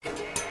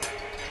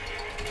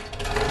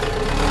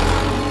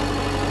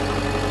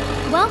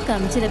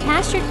Welcome to the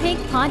Pastured Pig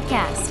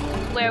Podcast,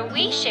 where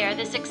we share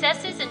the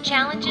successes and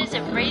challenges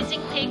of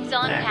raising pigs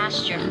on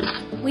pasture.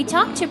 We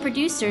talk to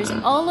producers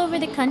all over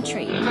the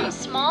country, from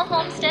small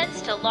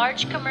homesteads to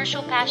large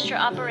commercial pasture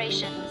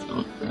operations.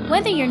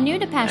 Whether you're new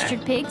to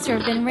pastured pigs or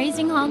have been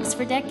raising hogs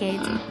for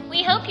decades,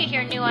 we hope you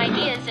hear new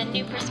ideas and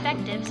new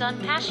perspectives on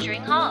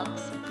pasturing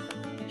hogs.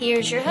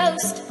 Here's your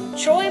host,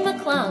 Troy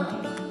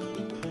McClung.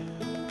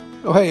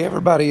 Oh, hey,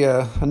 everybody.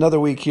 Another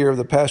week here of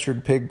the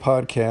Pastured Pig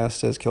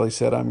Podcast. As Kelly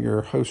said, I'm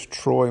your host,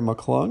 Troy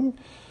McClung.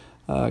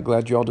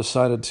 Glad you all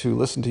decided to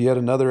listen to yet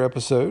another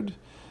episode.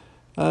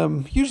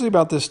 Usually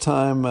about this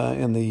time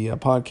in the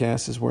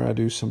podcast is where I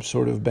do some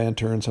sort of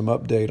banter and some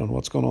update on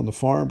what's going on the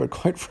farm, but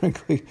quite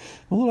frankly,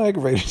 I'm a little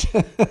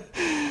aggravated.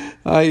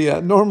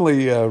 I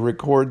normally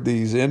record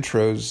these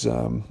intros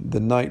the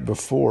night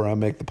before I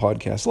make the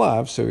podcast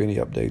live, so any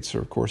updates are,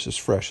 of course, as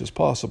fresh as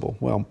possible.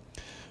 Well,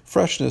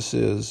 freshness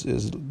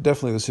is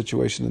definitely the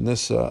situation in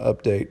this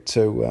update.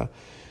 So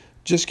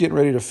just getting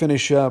ready to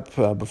finish up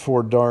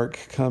before dark,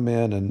 come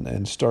in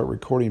and start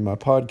recording my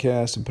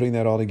podcast and putting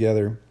that all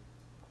together.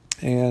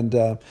 And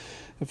for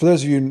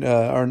those of you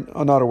are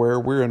not aware,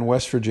 we're in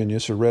West Virginia,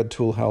 so Red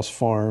Tool House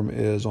Farm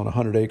is on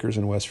 100 acres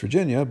in West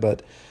Virginia,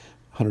 but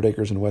 100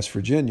 acres in West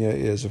Virginia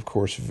is, of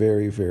course,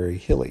 very, very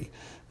hilly,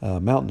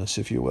 mountainous,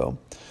 if you will.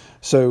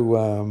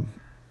 So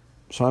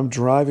I'm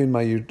driving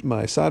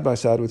my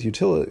side-by-side with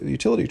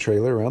utility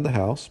trailer around the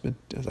house. I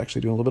was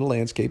actually doing a little bit of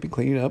landscaping,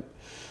 cleaning up,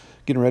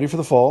 getting ready for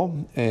the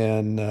fall,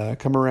 and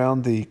come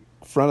around the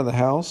front of the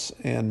house,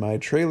 and my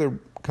trailer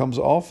comes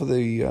off of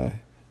the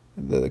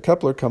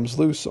coupler comes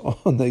loose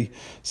on the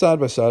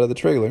side-by-side of the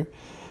trailer,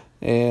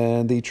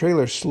 and the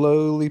trailer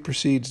slowly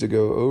proceeds to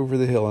go over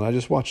the hill, and I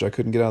just watched it. I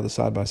couldn't get out of the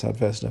side-by-side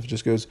fast enough. It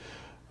just goes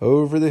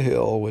over the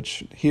hill,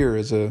 which here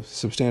is a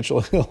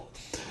substantial hill,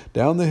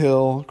 down the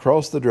hill,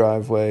 across the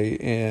driveway,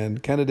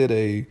 and kind of did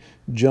a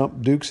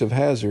jump Dukes of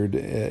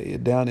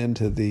Hazzard down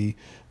into the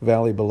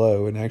valley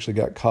below, and actually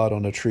got caught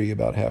on a tree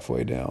about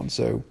halfway down.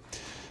 So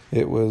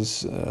it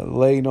was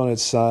laying on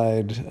its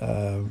side,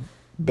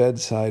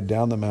 bedside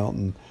down the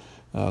mountain,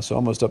 so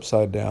almost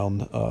upside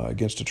down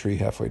against a tree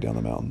halfway down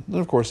the mountain. And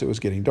of course, it was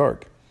getting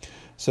dark.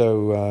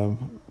 So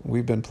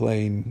we've been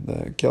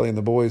playing, Kelly and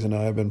the boys and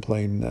I have been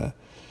playing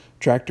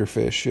tractor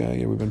fish.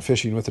 We've been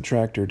fishing with the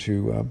tractor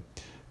to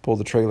pull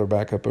the trailer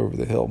back up over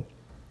the hill.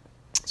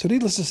 So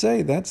needless to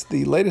say, that's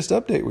the latest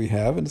update we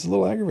have, and it's a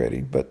little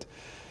aggravating, but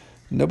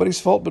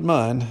nobody's fault but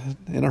mine.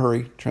 In a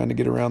hurry, trying to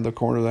get around the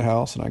corner of the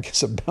house, and I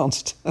guess it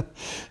bounced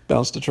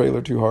the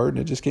trailer too hard, and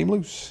it just came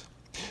loose.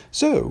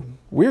 So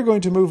we're going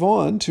to move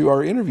on to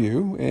our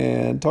interview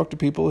and talk to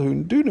people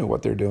who do know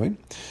what they're doing.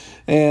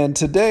 And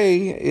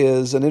today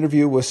is an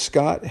interview with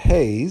Scott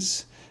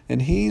Hayes,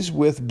 and he's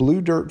with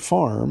Blue Dirt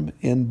Farm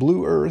in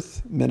Blue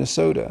Earth,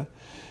 Minnesota.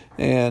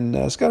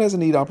 And Scott has a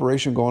neat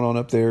operation going on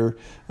up there.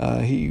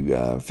 He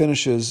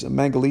finishes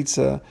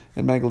Mangalitsa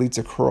and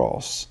Mangalitsa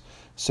Cross.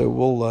 So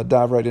we'll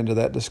dive right into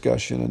that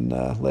discussion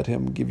and let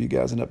him give you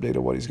guys an update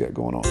of what he's got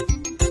going on.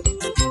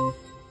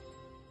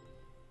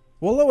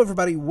 Well, hello,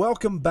 everybody.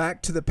 Welcome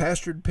back to the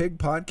Pastured Pig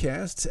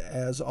Podcast.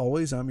 As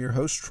always, I'm your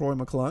host, Troy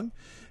McClung.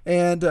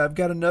 And I've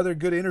got another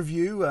good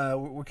interview.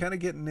 We're kind of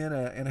getting in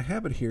a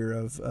habit here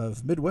of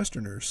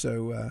Midwesterners.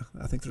 So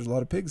I think there's a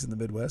lot of pigs in the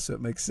Midwest, so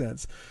it makes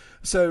sense.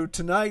 So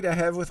tonight I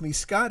have with me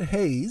Scott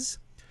Hayes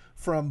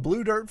from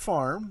Blue Dirt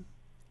Farm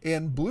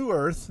in Blue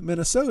Earth,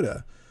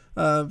 Minnesota.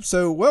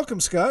 So welcome,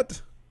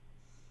 Scott.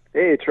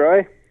 Hey,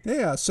 Troy.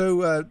 Yeah,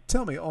 so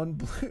tell me, on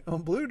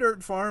Blue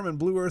Dirt Farm in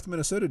Blue Earth,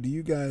 Minnesota, do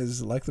you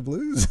guys like the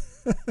blues?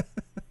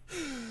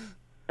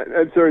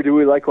 I'm sorry, do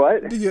we like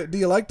what? Do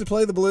you like to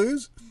play the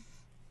blues?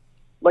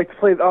 Like to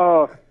play,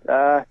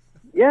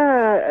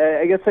 yeah,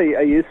 I guess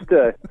I used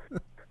to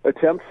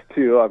attempt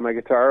to on my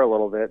guitar a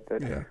little bit.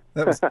 But yeah,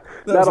 that was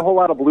not a whole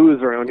lot of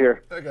blues around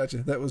here. I got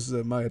you. That was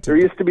my attempt. There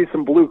used to be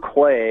some blue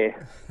clay.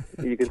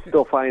 You can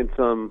still find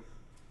some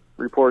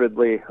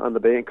reportedly on the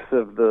banks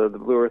of the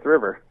Blue Earth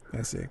River.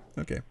 I see.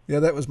 Okay. Yeah,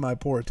 that was my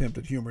poor attempt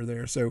at humor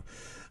there. So,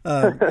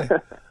 well,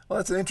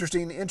 that's an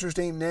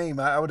interesting name.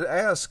 I would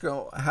ask,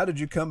 how did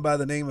you come by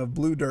the name of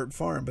Blue Dirt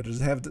Farm? But does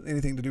it have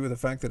anything to do with the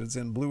fact that it's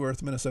in Blue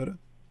Earth, Minnesota?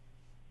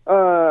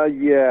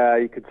 Yeah,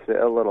 you could say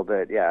a little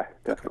bit. Yeah,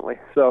 definitely.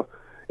 Okay. So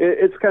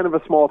it's kind of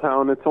a small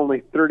town. It's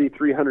only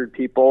 3,300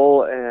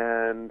 people,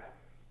 and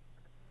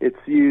it's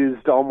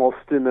used almost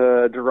in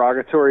a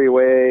derogatory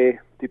way.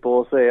 People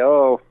will say,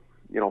 "Oh,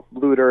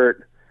 Blue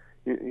Dirt.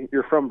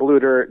 You're from Blue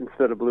Dirt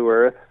instead of Blue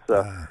Earth."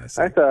 So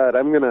I thought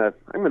I'm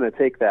gonna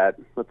take that.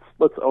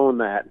 Let's own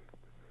that.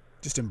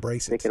 Just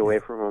embrace it. Take it away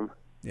from them.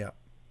 Yeah,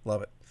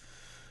 love it.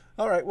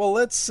 All right. Well,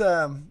 let's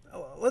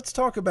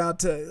talk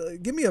about.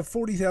 Give me a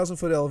 40,000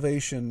 foot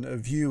elevation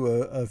view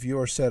of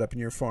your setup in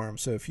your farm.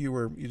 So if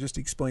you're just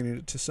explaining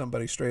it to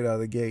somebody straight out of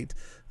the gate,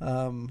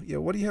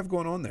 what do you have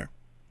going on there?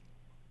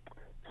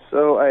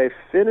 So I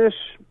finish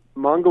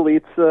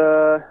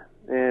Mangalitsa,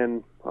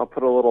 and I'll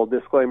put a little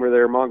disclaimer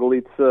there,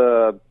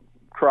 Mangalitsa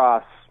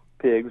cross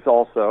pigs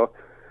also.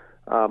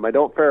 I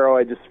don't farrow,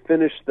 I just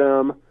finish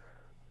them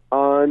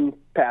on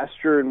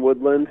pasture and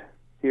woodland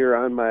here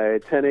on my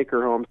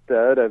 10-acre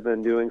homestead. I've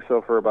been doing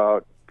so for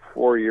about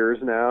 4 years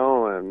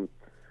now, and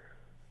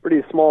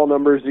pretty small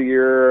numbers a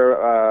year.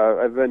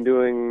 I've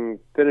been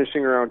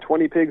finishing around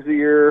 20 pigs a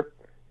year,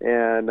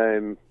 and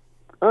I'm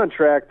on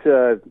track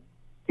to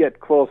get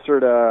closer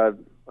to,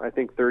 I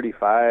think,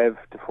 35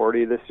 to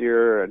 40 this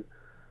year. And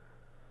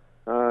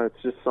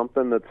it's just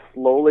something that's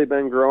slowly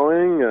been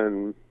growing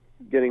and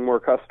getting more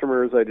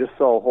customers. I just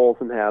sell wholes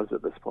and halves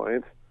at this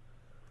point,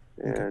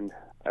 and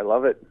I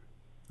love it.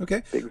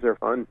 Okay. Pigs are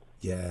fun.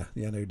 Yeah,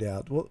 no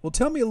doubt. Well,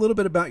 tell me a little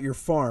bit about your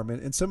farm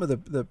and some of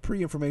the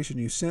pre-information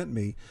you sent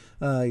me.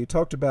 You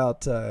talked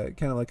about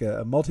kind of like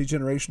a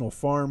multi-generational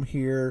farm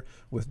here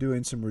with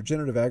doing some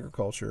regenerative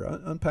agriculture.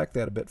 Unpack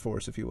that a bit for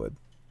us, if you would.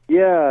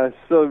 Yeah,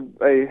 so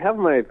I have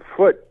my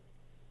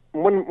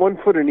one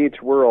foot in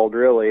each world,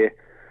 really.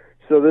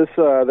 So this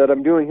that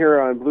I'm doing here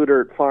on Blue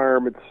Dirt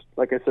Farm, it's,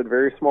 like I said,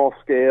 very small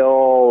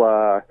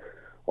scale,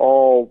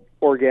 all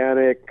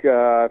organic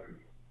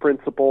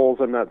principles.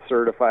 I'm not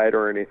certified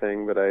or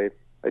anything, but I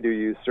do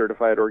use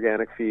certified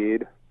organic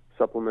feed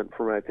supplement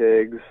for my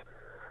pigs.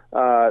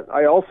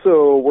 I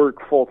also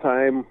work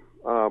full-time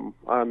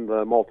on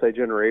the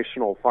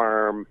multi-generational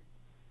farm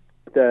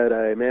that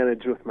I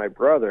manage with my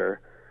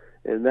brother,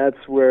 and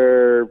that's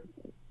where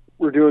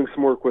we're doing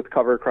some work with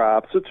cover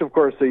crops, which of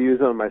course I use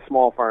on my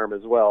small farm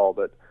as well,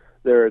 but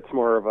there it's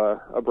more of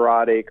a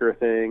broad acre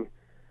thing,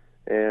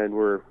 and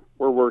we're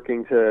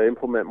working to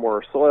implement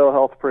more soil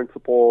health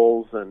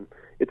principles, and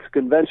it's a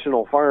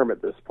conventional farm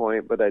at this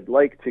point, but I'd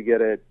like to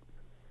get it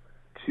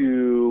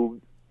to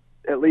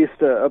at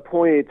least a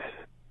point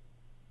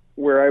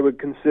where I would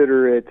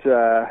consider it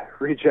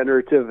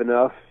regenerative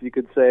enough, you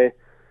could say,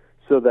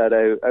 so that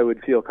I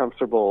would feel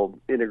comfortable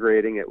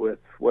integrating it with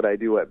what I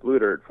do at Blue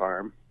Dirt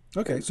Farm.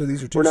 Okay, so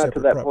these are two We're not separate to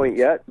that properties. point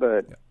yet,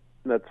 but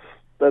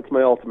that's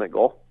my ultimate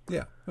goal.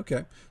 Yeah,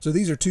 okay. So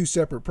these are two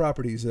separate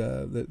properties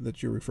that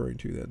you're referring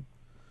to then?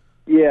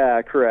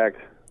 Yeah, correct.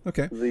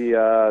 Okay.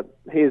 The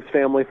Hayes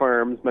Family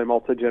Farms, my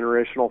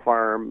multi-generational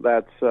farm,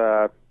 that's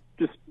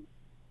just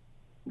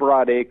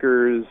broad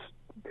acres,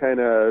 kind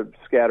of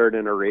scattered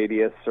in a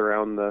radius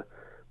around the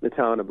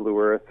town of Blue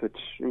Earth, which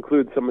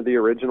includes some of the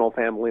original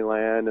family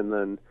land and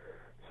then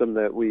some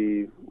that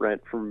we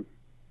rent from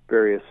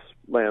various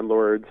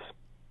landlords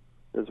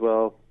as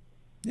well.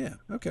 Yeah,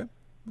 okay.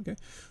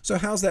 So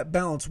how's that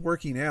balance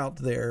working out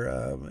there?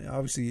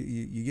 Obviously,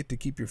 you get to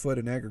keep your foot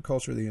in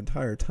agriculture the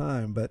entire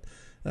time, but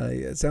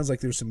it sounds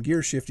like there's some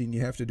gear shifting you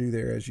have to do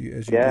there as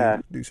you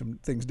do some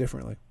things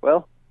differently.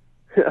 Well,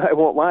 I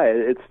won't lie,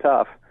 it's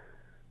tough.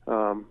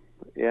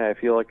 I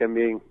feel like I'm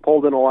being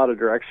pulled in a lot of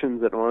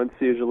directions at once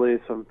usually.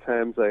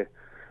 Sometimes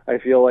I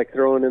feel like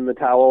throwing in the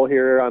towel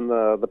here on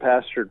the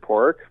pastured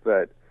pork,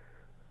 but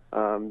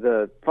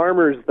the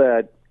farmers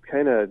that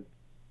kind of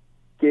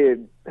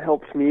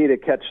helped me to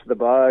catch the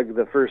bug,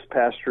 the first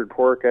pastured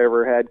pork I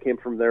ever had came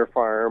from their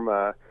farm.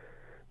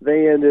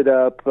 They ended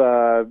up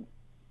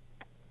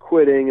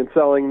quitting and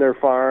selling their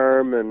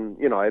farm, and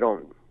I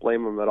don't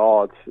blame them at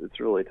all. It's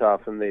really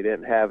tough, and they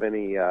didn't have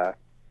any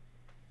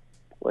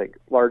like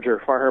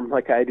larger farm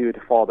like I do to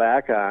fall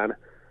back on.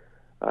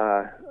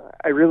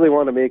 I really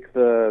want to make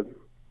the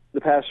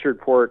pastured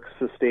pork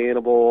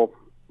sustainable,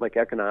 like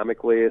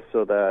economically,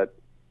 so that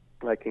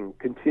I can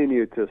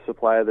continue to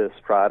supply this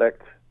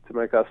product to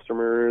my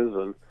customers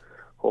and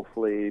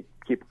hopefully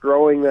keep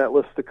growing that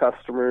list of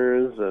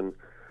customers. And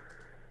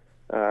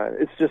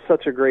it's just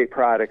such a great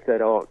product. I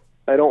don't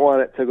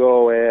want it to go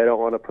away. I don't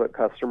want to put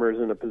customers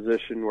in a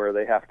position where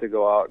they have to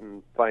go out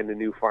and find a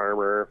new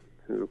farmer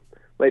who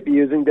might be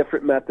using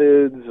different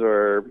methods,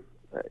 or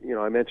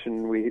I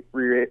mentioned we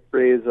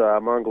raise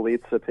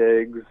Mongolitsa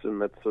pigs,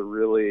 and that's a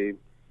really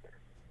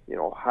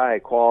high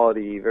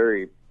quality,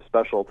 very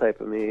special type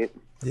of meat.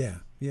 Yeah.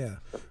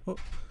 Well,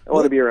 I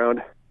want to be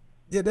around.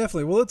 Yeah,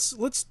 definitely. Well,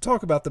 let's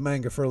talk about the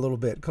manga for a little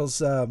bit,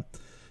 because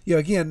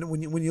again,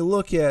 when you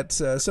look at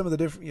some of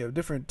the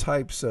different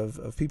types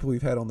of people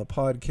we've had on the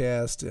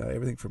podcast,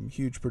 everything from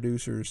huge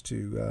producers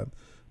to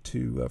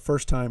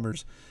first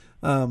timers.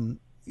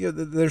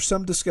 There's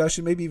some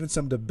discussion, maybe even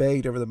some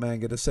debate over the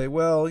manga to say,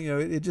 well,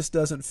 it just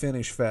doesn't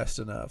finish fast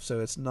enough, so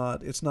it's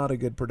not a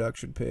good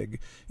production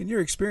pig. In your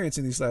experience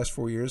in these last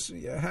 4 years,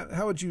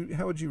 how would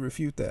you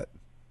refute that?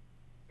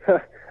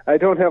 I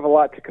don't have a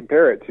lot to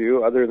compare it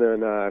to, other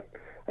than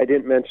I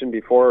didn't mention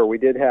before, we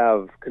did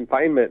have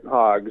confinement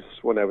hogs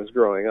when I was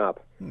growing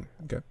up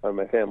on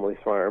my family's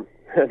farm.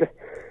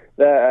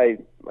 That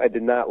I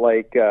did not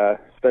like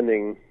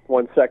spending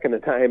 1 second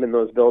of time in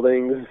those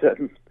buildings.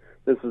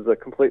 This is a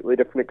completely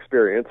different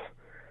experience.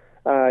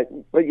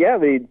 But yeah,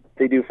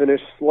 they do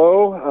finish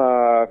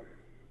slow.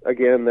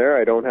 Again, there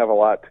I don't have a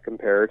lot to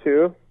compare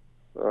to.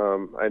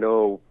 I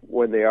know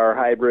when they are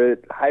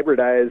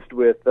hybridized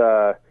with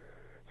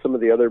some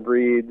of the other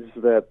breeds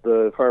that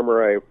the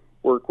farmer I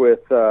work with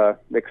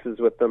mixes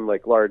with them,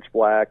 like Large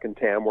Black and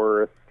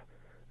Tamworth,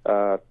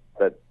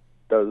 that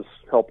does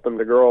help them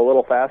to grow a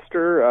little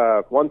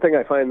faster. One thing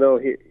I find, though,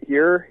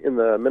 here in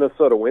the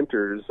Minnesota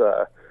winters,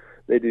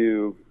 they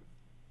do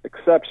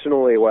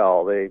exceptionally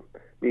well. They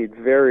need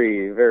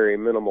very, very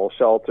minimal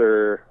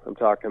shelter. I'm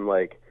talking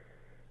like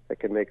I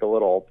could make a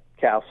little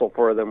castle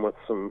for them with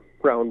some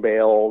round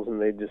bales,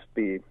 and they'd just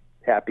be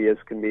happy as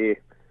can be.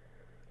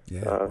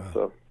 Yeah, wow.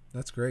 So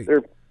that's great.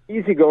 They're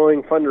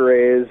easygoing, fun to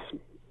raise.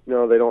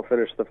 They don't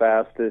finish the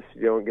fastest.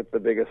 You don't get the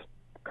biggest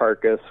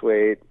carcass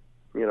weight,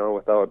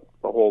 without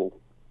a whole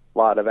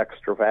lot of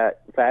extra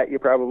fat you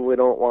probably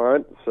don't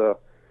want. So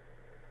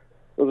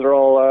those are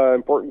all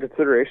important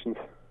considerations.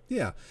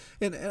 Yeah,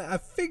 and I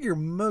figure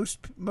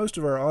most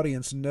of our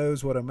audience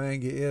knows what a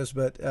manga is,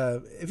 but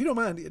if you don't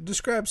mind,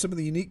 describe some of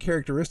the unique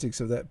characteristics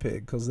of that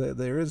pig, because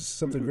there is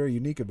something very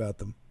unique about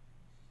them.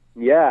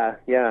 Yeah.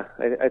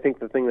 I think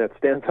the thing that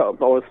stands out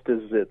most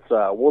is its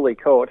woolly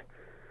coat.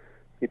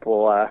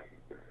 People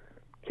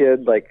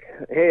kid like,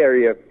 hey, are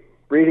you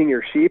breeding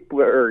your sheep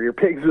or your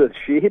pigs with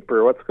sheep,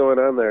 or what's going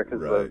on there?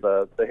 Because of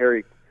the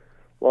hairy,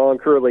 long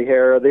curly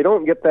hair. They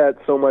don't get that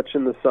so much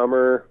in the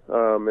summer.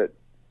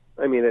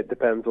 It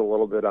depends a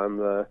little bit on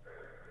the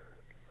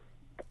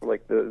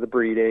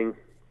breeding.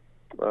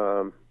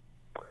 The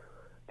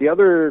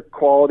other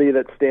quality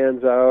that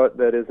stands out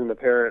that isn't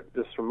apparent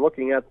just from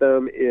looking at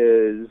them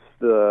is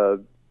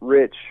the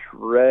rich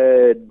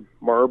red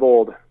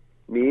marbled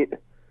meat.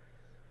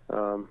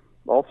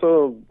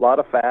 Also a lot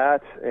of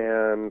fat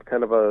and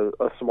kind of a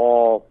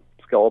small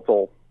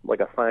skeletal, like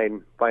a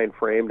fine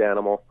framed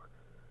animal.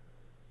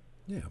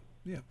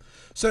 Yeah.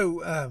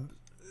 So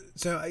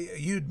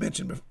you'd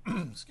mentioned,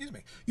 excuse me,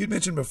 you'd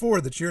mentioned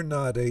before that you're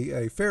not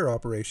a fair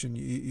operation.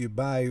 You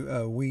buy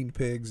weaned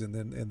pigs and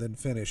then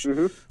finish.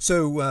 Mm-hmm.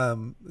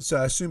 So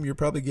I assume you're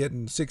probably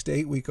getting 6 to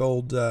 8 week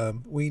old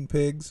weaned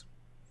pigs.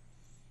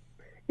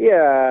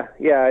 Yeah,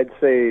 I'd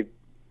say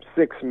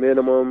 6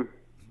 minimum.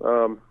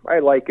 I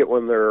like it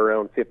when they're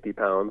around 50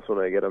 pounds when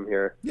I get them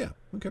here. Yeah.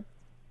 Okay.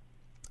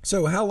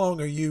 So how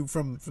long are you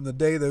from the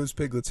day those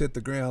piglets hit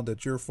the ground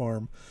at your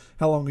farm?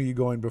 How long are you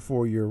going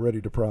before you're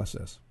ready to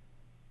process?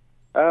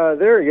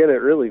 There again,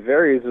 it really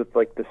varies with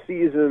like the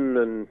season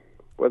and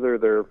whether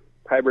they're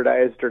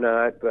hybridized or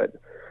not. But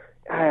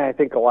I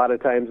think a lot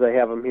of times I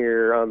have them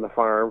here on the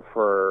farm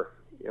for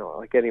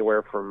like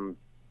anywhere from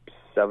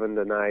 7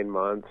 to 9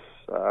 months.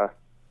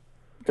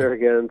 There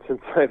again,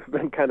 since I've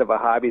been kind of a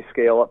hobby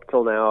scale up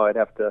till now, I'd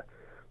have to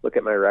look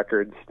at my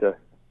records to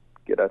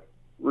get a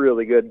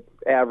really good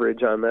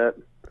average on that.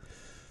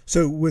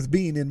 So with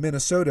being in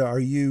Minnesota, are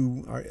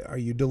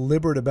you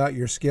deliberate about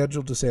your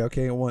schedule to say,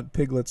 okay, I want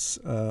piglets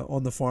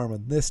on the farm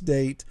on this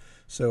date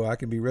so I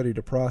can be ready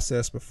to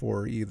process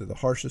before either the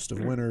harshest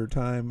of winter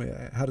time?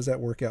 How does that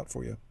work out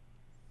for you?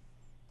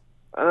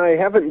 I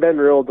haven't been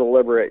real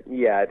deliberate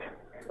yet.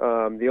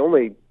 The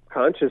only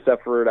conscious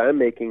effort I'm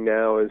making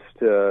now is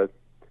to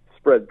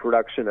spread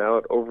production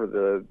out over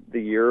the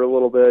year a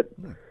little bit.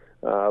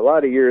 A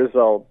lot of years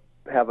I'll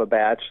have a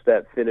batch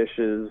that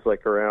finishes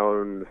like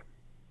around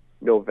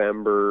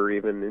November,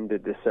 even into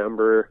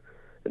December,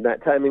 and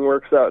that timing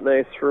works out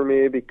nice for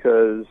me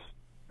because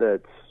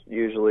that's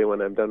usually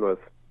when I'm done with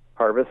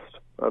harvest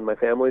on my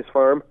family's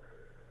farm.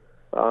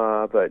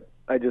 But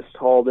I just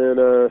hauled in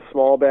a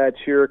small batch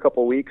here a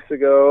couple weeks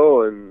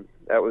ago, and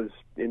that was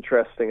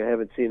interesting. I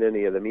haven't seen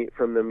any of the meat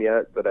from them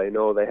yet, but I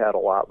know they had a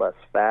lot less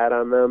fat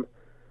on them.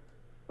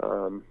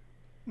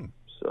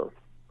 So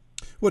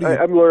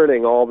I'm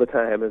learning all the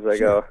time as I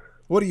go.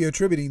 What are you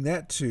attributing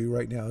that to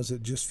right now? Is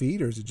it just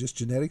feed or is it just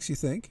genetics, you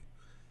think?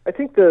 I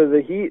think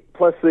the heat,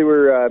 plus they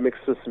were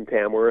mixed with some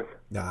Tamworth,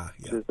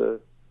 which is a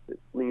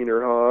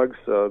leaner hog.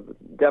 So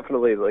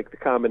definitely like the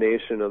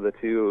combination of the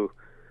two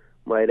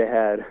might have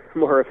had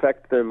more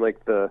effect than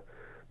like the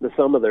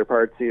sum of their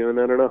parts even.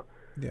 I don't know.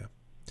 Yeah.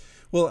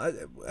 Well, I'll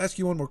ask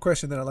you one more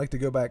question, then I'd like to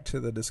go back to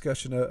the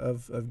discussion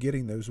of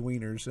getting those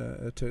weaners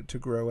to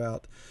grow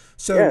out.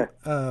 So,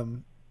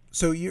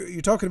 so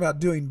you're talking about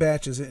doing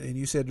batches, and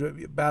you said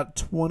about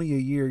 20 a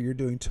year you're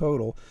doing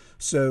total.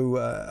 So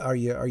are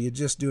you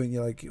just doing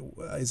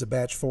is a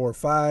batch 4 or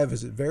 5?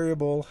 Is it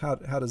variable? How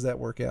does that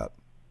work out?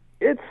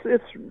 It's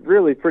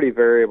really pretty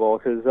variable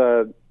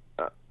because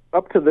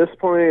up to this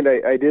point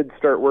I did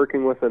start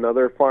working with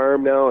another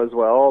farm now as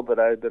well, but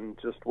I've been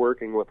just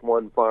working with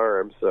one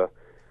farm, so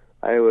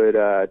I would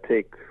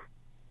take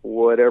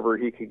whatever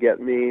he could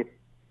get me.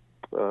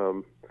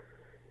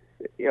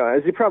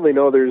 As you probably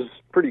know, there's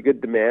pretty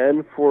good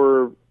demand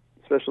for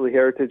especially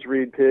heritage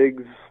breed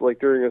pigs, like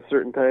during a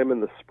certain time in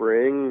the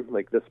spring.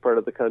 Like this part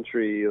of the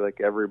country, like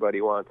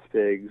everybody wants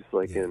pigs,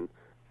 in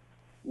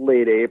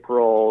late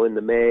April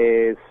into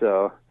May.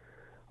 So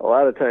a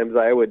lot of times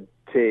I would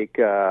take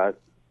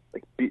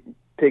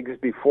pigs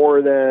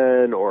before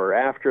then or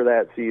after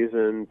that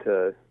season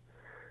to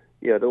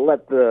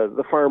let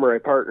the farmer I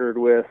partnered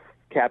with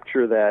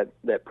capture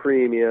that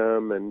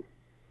premium and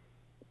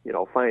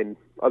find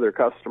other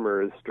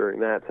customers during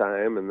that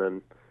time, and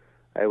then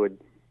I would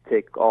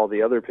take all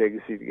the other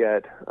pigs you'd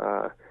get.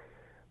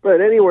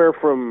 But anywhere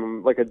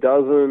from like a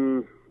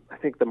dozen, I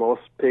think the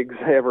most pigs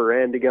I ever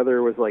ran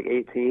together was like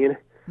 18.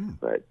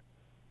 But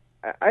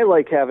I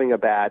like having a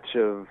batch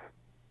of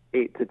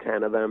 8 to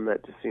 10 of them.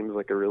 That just seems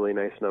like a really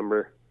nice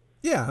number.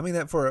 Yeah, I mean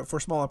that for a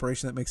small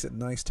operation that makes it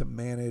nice to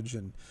manage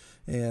and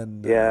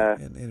and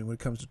when it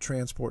comes to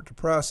transport to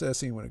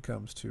processing, when it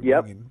comes to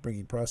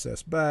bringing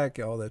process back,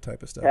 all that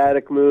type of stuff.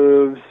 Attic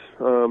moves.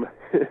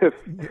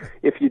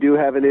 If you do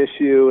have an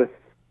issue with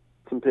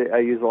I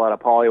use a lot of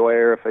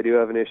polywire. If I do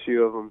have an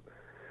issue of them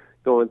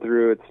going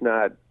through, it's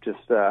not just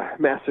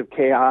massive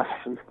chaos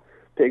and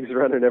pigs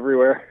running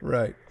everywhere.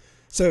 Right.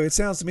 So it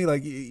sounds to me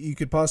like you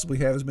could possibly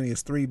have as many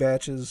as 3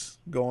 batches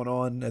going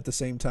on at the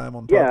same time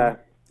on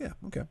property. Yeah.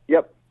 Okay.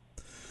 Yep.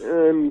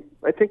 And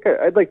I think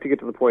I'd like to get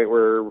to the point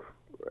where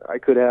I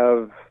could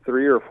have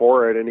 3 or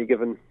 4 at any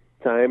given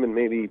time, and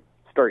maybe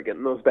start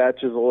getting those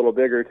batches a little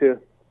bigger too.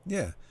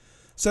 Yeah.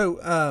 So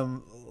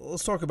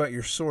let's talk about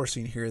your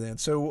sourcing here then.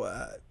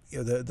 So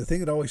the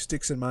thing that always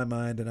sticks in my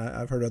mind, and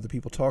I've heard other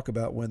people talk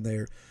about when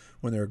they're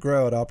a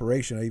grow out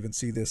operation. I even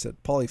see this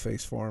at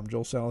Polyface Farm.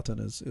 Joel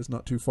Salatin is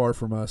not too far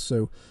from us,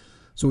 so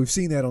we've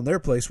seen that on their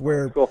place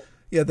where cool.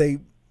 They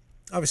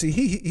obviously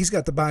he's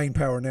got the buying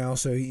power now,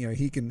 so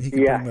he can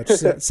pretty much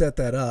set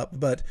that up.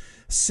 But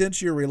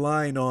since you're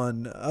relying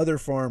on other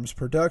farms'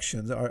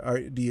 productions,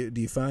 do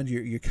you find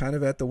you're kind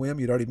of at the whim?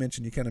 You'd already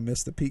mentioned you kind of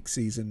missed the peak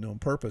season on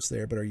purpose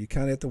there, but are you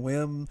kind of at the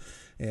whim?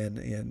 And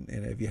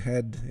have you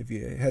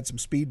had some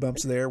speed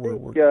bumps there?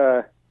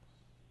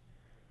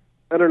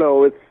 I don't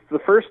know. It's the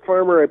first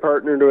farmer I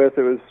partnered with.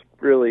 It was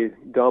really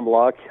dumb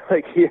luck.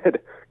 Like, he had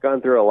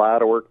gone through a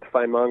lot of work to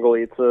find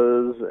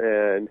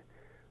Mongolietsas and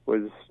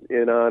was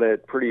in on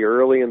it pretty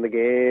early in the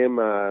game.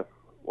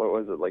 What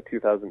was it, like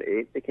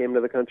 2008 they came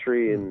to the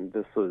country, and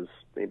this was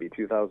maybe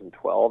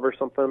 2012 or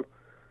something.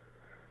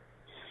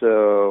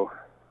 So,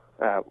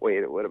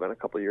 it would have been a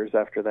couple of years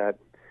after that.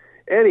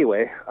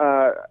 Anyway,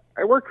 I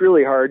worked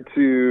really hard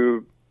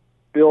to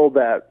build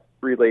that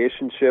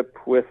relationship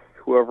with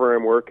whoever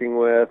I'm working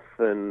with,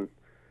 and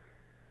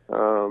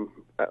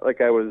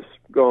like I was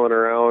going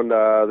around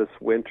this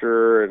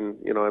winter, and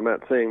I'm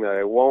not saying that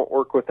I won't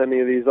work with any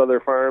of these other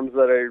farms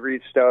that I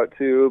reached out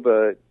to,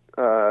 but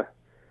I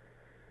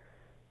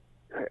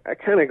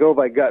kind of go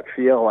by gut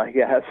feel, I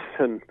guess,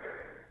 and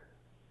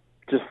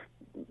just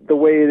the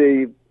way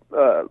they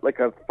like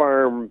a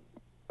farmer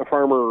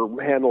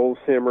handles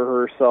him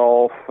or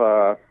herself.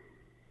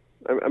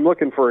 I'm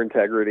looking for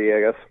integrity,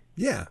 I guess.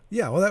 Yeah.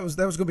 Well, that was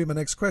going to be my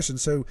next question.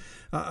 So,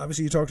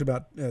 obviously, you talked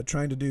about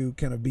trying to do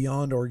kind of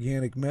beyond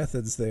organic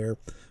methods there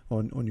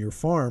on your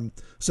farm.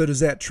 So, does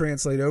that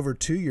translate over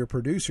to your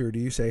producer? Do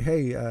you say,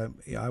 "Hey,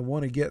 I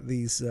want to get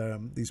these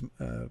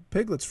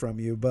piglets from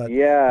you, but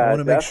I want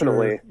to make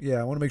definitely. sure,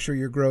 I want to make sure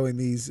you're growing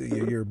these.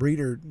 Your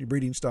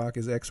breeding stock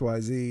is X, Y,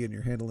 Z, and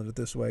you're handling it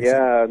this way."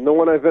 Yeah, no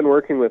one I've been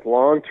working with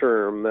long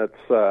term.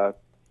 That's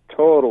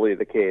totally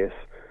the case.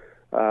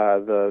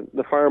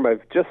 The farm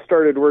I've just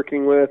started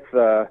working with,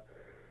 so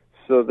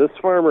this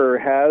farmer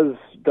has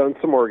done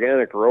some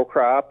organic row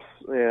crops,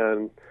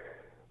 and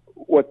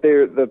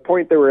the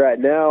point they were at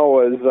now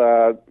was,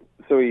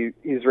 so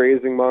he's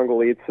raising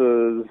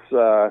Mongolietsas,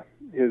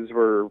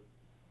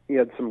 he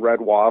had some red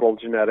wattle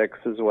genetics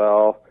as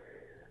well,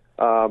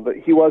 but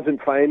he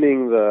wasn't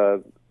finding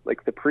the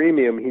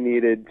premium he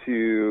needed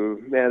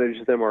to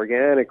manage them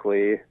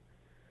organically.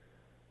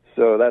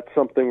 So that's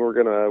something we're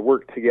going to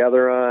work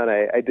together on.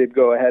 I did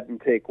go ahead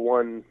and take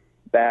one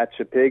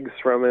batch of pigs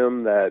from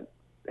him that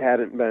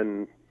hadn't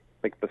been,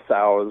 like, the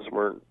sows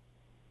weren't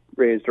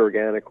raised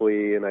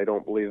organically, and I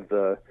don't believe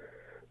the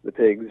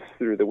pigs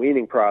through the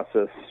weaning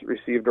process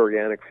received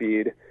organic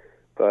feed.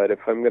 But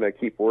if I'm going to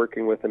keep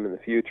working with him in the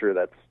future,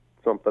 that's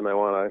something I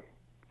want to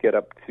get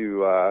up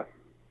to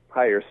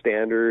higher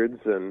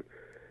standards. And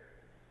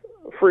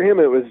for him,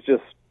 it was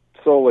just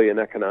solely an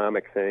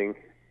economic thing.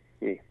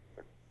 He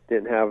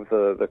didn't have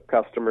the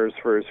customers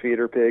for his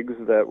feeder pigs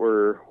that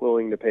were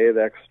willing to pay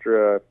the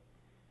extra,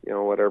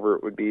 whatever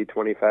it would be,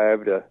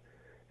 $25 to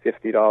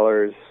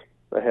 $50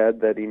 a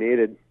head that he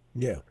needed.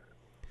 Yeah,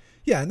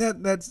 and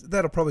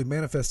that'll probably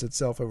manifest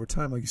itself over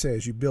time, like you say,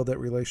 as you build that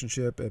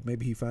relationship. And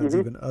maybe he finds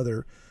even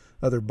other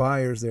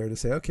buyers there to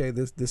say, okay,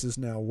 this is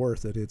now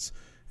worth it. It's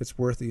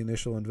worth the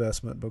initial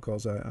investment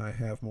because I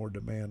have more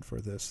demand for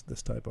this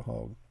type of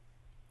hog.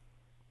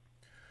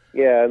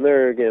 Yeah, and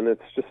there again,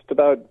 it's just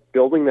about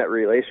building that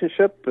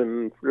relationship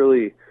and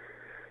really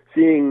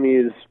seeing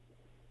these,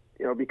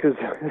 because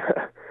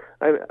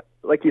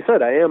like you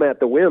said, I am at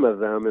the whim of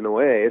them in a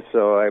way,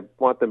 so I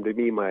want them to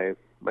be my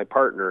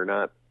partner,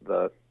 not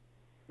the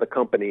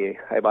company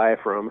I buy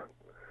from.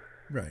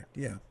 Right.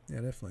 Yeah,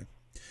 definitely.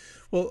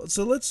 Well,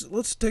 so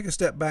let's take a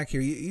step back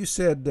here. You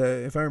said,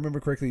 if I remember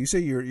correctly, you say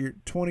you're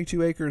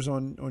 22 acres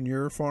on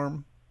your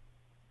farm.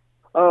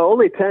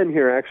 Only 10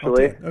 here,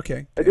 actually.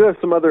 Okay. I do have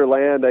some other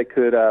land I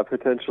could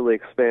potentially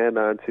expand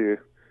onto.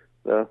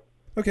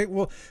 Okay,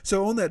 well,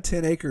 so on that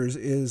 10 acres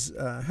is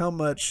how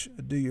much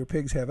do your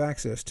pigs have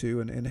access to,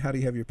 and how do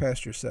you have your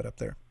pasture set up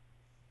there?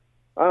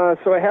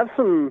 So I have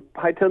some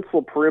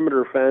high-tensile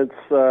perimeter fence.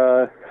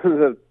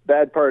 The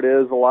bad part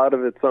is a lot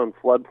of it's on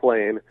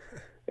floodplain,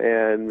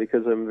 and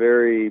because I'm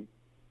very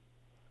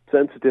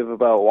sensitive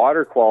about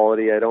water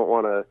quality, I don't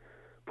want to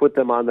put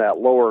them on that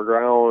lower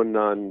ground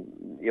on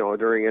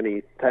during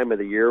any time of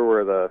the year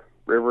where the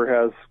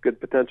river has good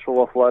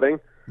potential of flooding.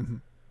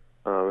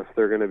 If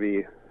they're going to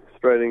be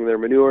spreading their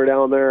manure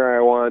down there,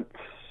 I want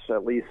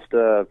at least,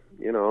 a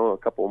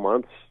couple of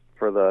months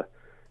for the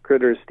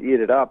critters to eat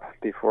it up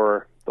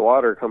before the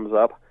water comes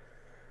up.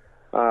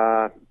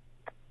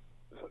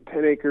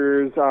 10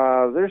 acres,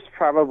 there's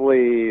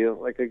probably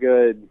like a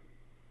good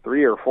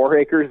 3 or 4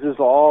 acres is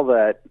all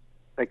that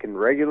I can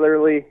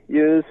regularly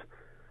use.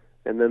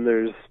 And then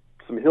there's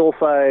some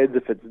hillsides.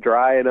 If it's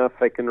dry enough,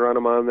 I can run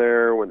them on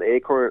there. When the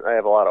I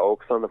have a lot of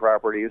oaks on the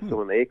property, so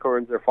when the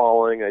acorns are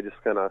falling, I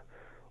just kind of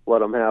let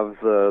them have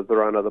the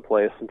run of the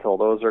place until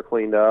those are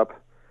cleaned up.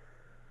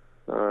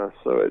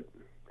 So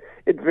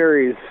it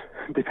varies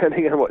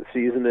depending on what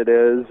season it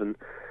is, and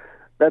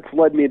that's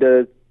led me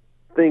to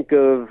think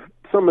of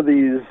some of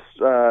these.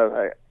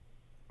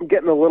 I'm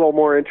getting a little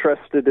more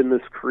interested in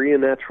this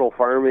Korean natural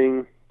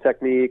farming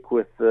technique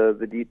with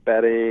the deep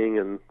bedding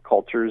and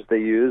cultures they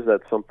use.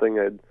 That's something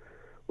I'd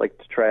like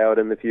to try out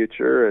in the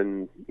future,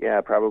 and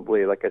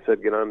probably, like I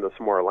said, get onto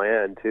some more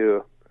land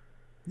too.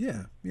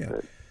 Yeah.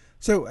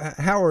 So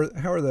how are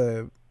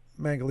the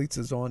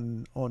Mangalitsa's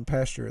on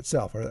pasture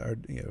itself? Are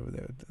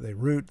they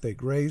root, they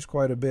graze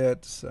quite a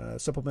bit,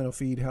 supplemental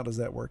feed? How does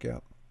that work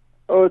out?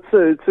 Oh,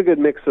 it's a good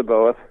mix of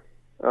both.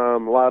 A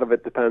lot of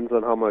it depends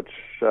on how much,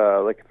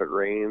 like if it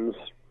rains,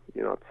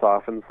 it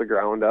softens the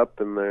ground up,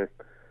 and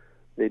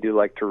they do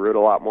like to root a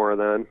lot more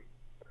then.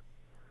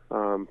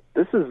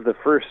 This is the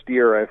first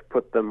year I've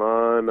put them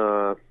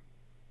on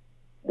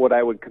what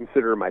I would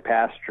consider my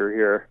pasture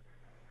here.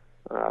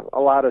 A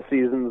lot of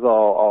seasons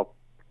I'll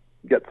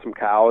get some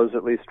cows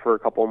at least for a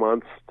couple of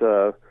months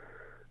to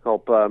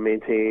help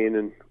maintain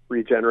and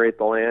regenerate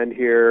the land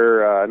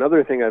here.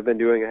 Another thing I've been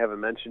doing I haven't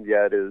mentioned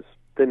yet is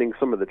thinning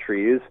some of the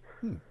trees.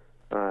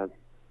 I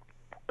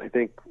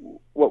think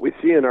what we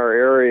see in our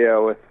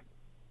area with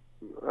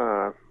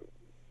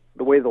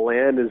the way the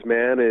land is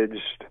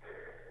managed,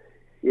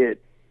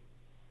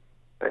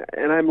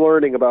 and I'm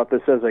learning about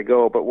this as I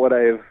go, but what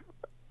I've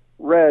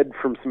read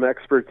from some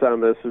experts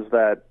on this is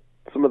that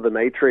some of the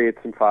nitrates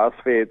and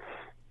phosphates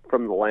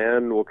from the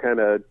land will kind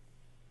of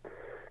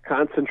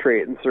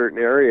concentrate in certain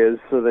areas,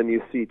 so then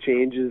you see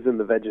changes in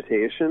the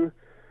vegetation.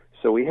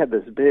 So we had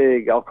this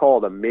big, I'll call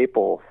it a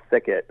maple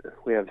thicket.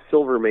 We have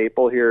silver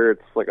maple here.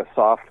 It's like a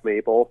soft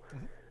maple.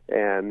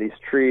 And these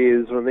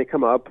trees, when they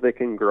come up, they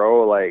can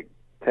grow like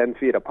 10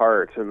 feet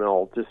apart, and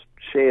they'll just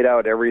shade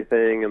out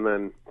everything. And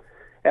then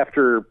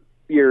after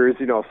years,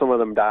 some of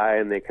them die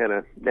and they kind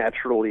of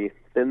naturally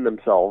thin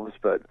themselves.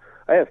 But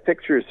I have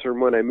pictures from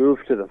when I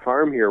moved to the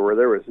farm here where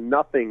there was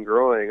nothing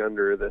growing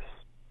under this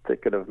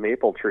thicket of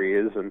maple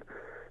trees. And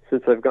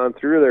since I've gone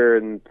through there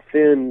and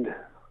thinned,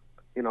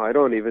 I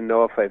don't even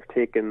know if I've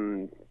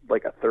taken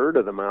like a third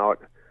of them out.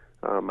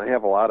 I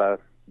have a lot of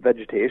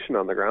vegetation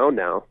on the ground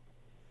now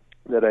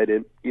that I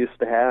didn't used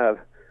to have,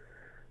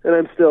 and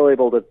I'm still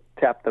able to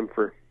tap them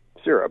for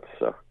syrup.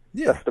 So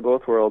best of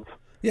both worlds.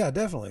 Yeah,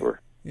 definitely.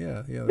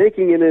 Yeah.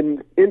 Making it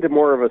into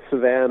more of a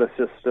savanna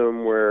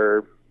system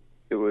where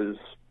it was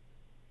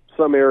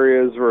some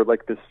areas were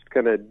like this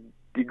kind of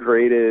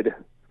degraded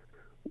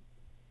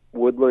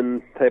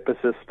woodland type of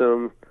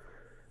system.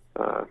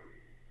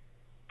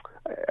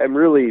 I'm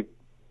really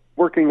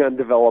working on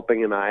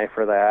developing an eye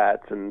for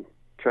that and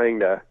trying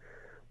to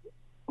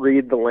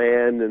read the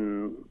land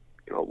and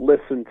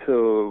listen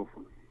to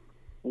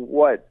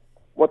what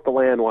the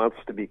land wants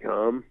to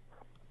become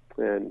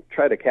and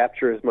try to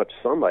capture as much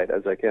sunlight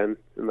as I can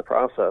in the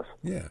process.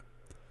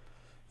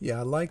 Yeah,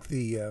 I like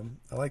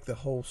the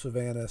whole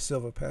savanna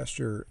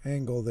silvopasture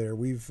angle there.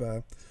 We've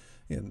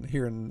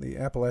here in the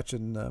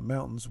Appalachian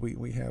mountains,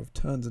 we have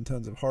tons and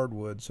tons of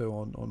hardwood. So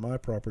on my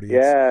property,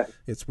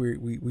 it's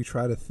we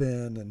try to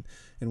thin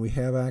and we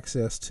have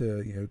access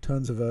to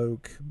tons of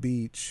oak,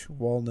 beech,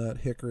 walnut,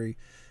 hickory,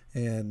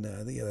 and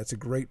that's a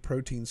great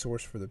protein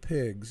source for the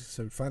pigs.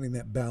 So finding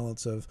that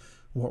balance of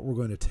what we're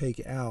going to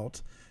take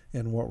out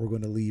and what we're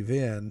going to leave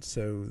in,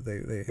 so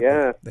they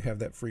have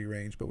that free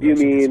range. But you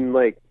mean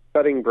like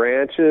cutting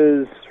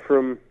branches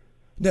from?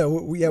 No,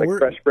 we're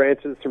fresh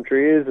branches from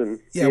trees and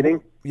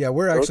feeding.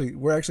 We're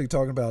actually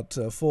talking about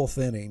full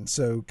thinning.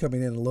 So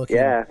coming in and looking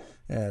at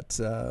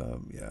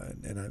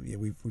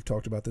we've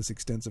talked about this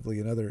extensively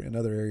in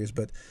other areas,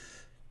 but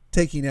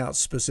taking out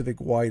specific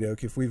white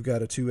oak. If we've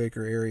got a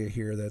 2-acre area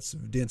here that's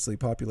densely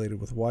populated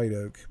with white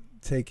oak,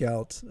 take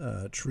out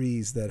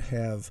trees that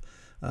have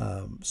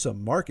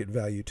some market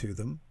value to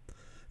them.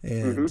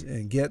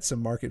 And get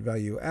some market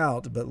value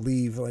out, but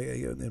leave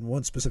in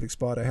one specific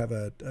spot. I have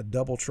a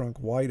double trunk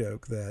white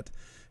oak that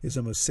is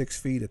almost 6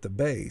 feet at the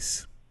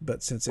base,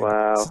 but since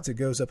it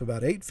goes up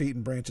about 8 feet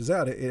and branches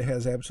out, it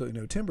has absolutely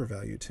no timber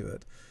value to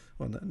it.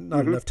 Well,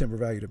 not enough timber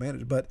value to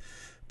manage, but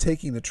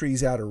taking the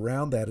trees out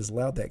around that has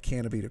allowed that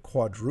canopy to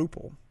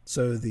quadruple.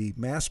 So the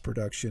mass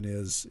production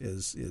is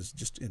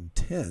just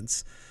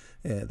intense.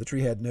 The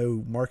tree had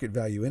no market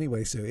value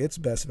anyway, so its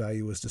best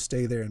value was to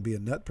stay there and be a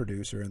nut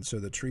producer. And so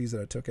the trees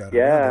that I took out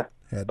around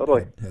it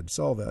had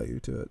saw value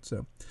to it.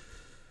 So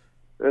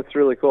that's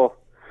really cool.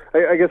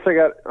 I guess I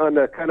got on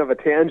a kind of a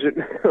tangent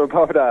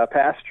about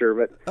pasture,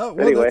 but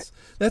anyway,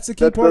 that's the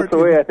key part. That's the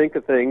way I think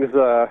of things.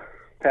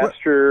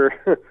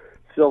 Pasture,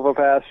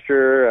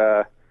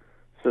 silvopasture,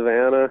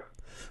 savanna.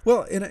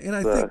 Well, and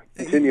I think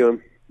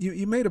continuum.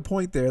 You made a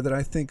point there that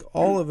I think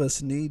all of us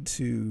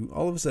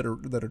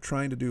that are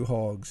trying to do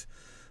hogs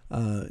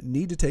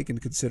need to take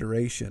into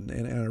consideration,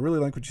 and I really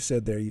like what you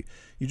said there. You're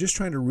just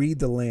trying to read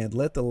the land,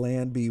 let the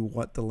land be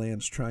what the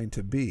land's trying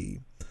to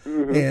be.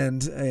 Mm-hmm.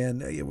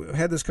 And we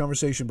had this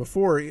conversation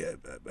before.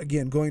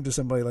 Again, going to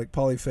somebody like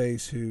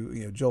Polyface,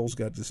 who Joel's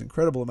got this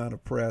incredible amount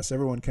of press.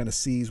 Everyone kind of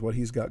sees what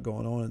he's got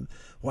going on. And,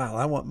 wow,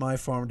 I want my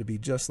farm to be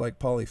just like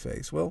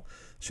Polyface. Well,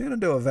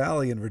 Shenandoah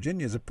Valley in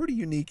Virginia is a pretty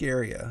unique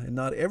area, and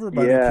not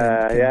everybody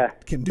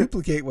can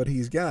duplicate what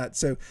he's got.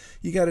 So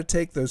you got to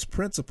take those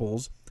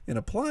principles and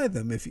apply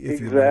them if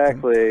you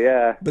like them.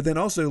 Yeah. But then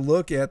also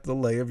look at the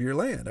lay of your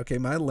land. Okay,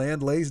 my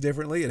land lays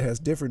differently. It has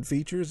different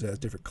features. It has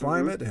different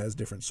climate. It has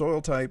different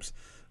soil types.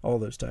 All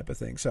those type of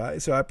things. So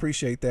I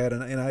appreciate that.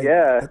 And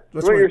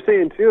what you're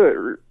saying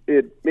too.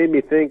 It made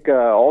me think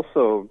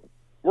also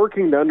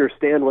working to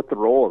understand what the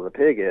role of the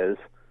pig is.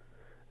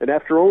 And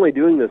after only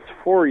doing this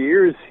 4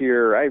 years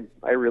here,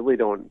 I really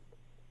don't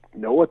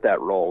know what that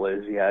role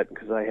is yet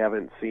because I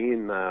haven't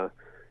seen how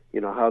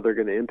they're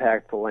going to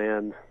impact the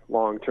land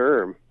long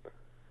term.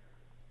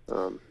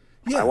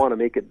 I want to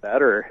make it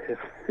better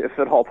if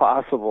at all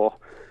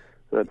possible.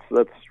 That's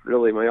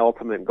really my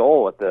ultimate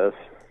goal with this.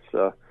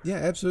 So yeah,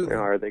 absolutely.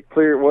 Are they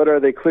clear? What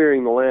are they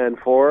clearing the land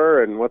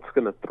for, and what's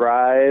going to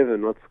thrive,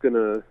 and what's going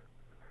to,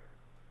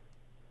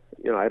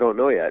 I don't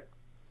know yet.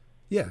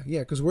 Yeah,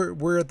 because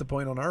we're at the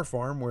point on our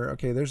farm where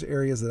there's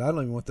areas that I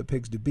don't even want the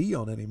pigs to be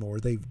on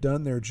anymore. They've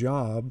done their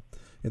job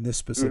in this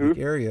specific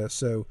area.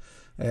 So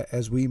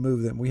as we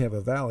move them, we have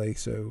a valley.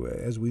 So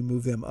as we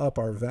move them up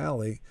our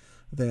valley,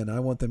 then I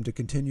want them to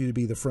continue to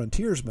be the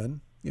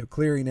frontiersmen,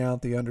 clearing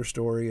out the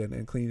understory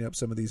and cleaning up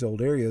some of these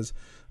old areas.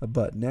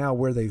 But now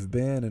where they've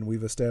been and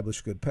we've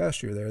established good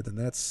pasture there, then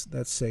that's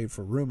saved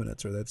for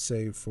ruminants, or that's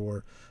saved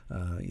for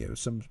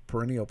some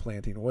perennial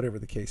planting, or whatever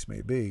the case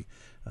may be.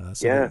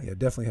 They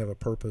definitely have a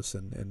purpose,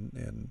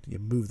 and you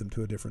move them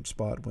to a different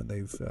spot when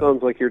they've.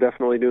 Sounds like you're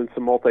definitely doing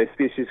some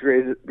multi-species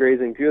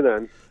grazing too.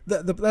 Then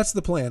that's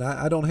the plan.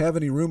 I don't have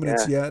any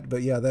ruminants yet,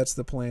 but that's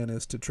the plan,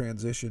 is to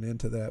transition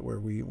into that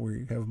where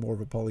we have more of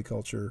a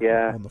polyculture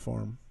on the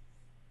farm.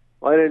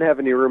 Well, I didn't have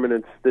any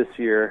ruminants this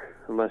year,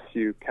 unless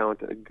you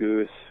count a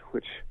goose,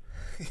 which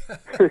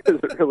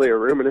isn't really a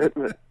ruminant,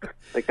 but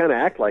they kind of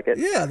act like it.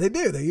 Yeah, they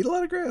do. They eat a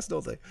lot of grass,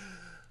 don't they?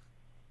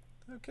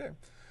 Okay.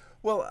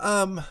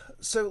 Well,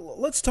 so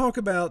let's talk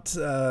about.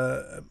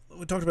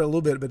 We talked about it a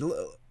little bit, but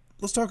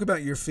let's talk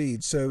about your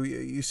feed. So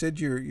you said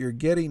you're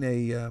getting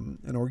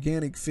an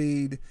organic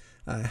feed.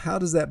 How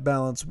does that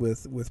balance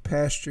with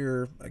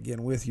pasture?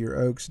 Again, with your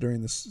oaks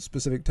during this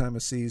specific time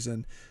of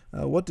season,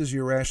 what does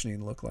your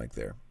rationing look like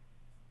there?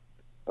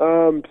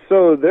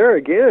 So there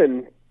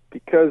again,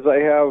 because I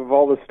have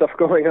all this stuff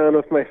going on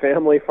with my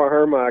family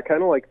farm,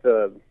 kind of like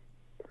the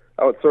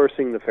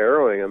outsourcing the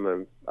farrowing,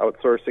 I'm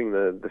outsourcing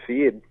the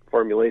feed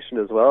formulation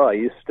as well. I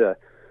used to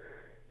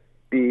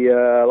be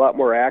a lot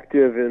more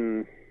active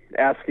in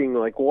asking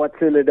like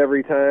what's in it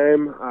every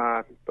time,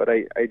 but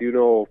I do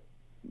know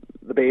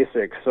the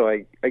basics. So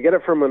I get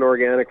it from an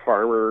organic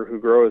farmer who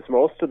grows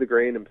most of the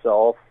grain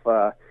himself.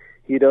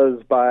 He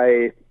does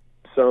buy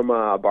some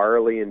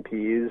barley and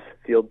peas,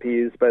 field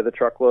peas by the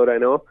truckload, I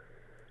know.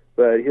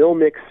 But he'll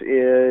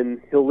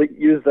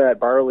use that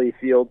barley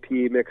field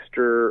pea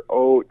mixture,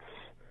 oats.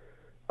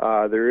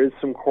 There is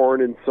some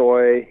corn and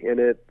soy in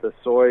it. The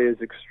soy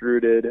is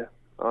extruded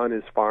on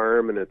his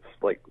farm, and it's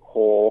like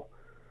whole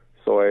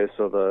soy,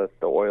 so the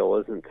oil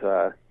isn't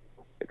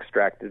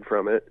extracted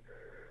from it.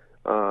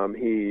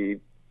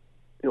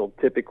 He'll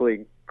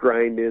typically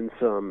grind in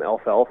some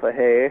alfalfa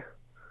hay,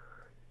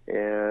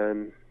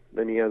 and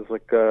then he has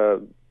like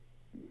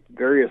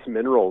various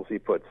minerals he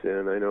puts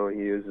in. I know he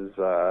uses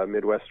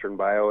Midwestern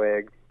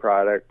BioAg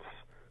products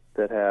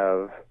that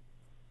have,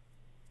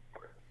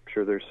 I'm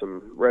sure there's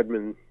some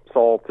Redmond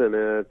salt in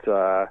it,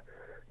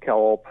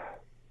 kelp.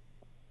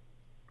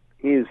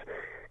 He's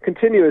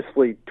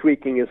continuously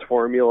tweaking his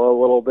formula a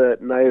little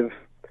bit, and I've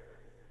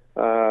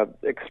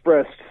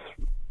expressed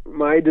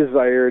my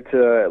desire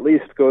to at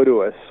least go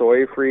to a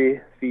soy-free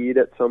feed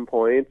at some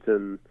point.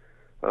 And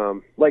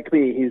like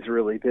me, he's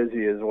really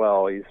busy as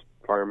well. He's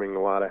farming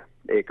a lot of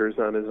acres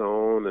on his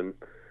own and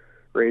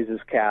raises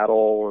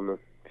cattle and a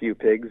few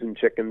pigs and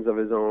chickens of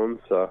his own.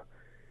 So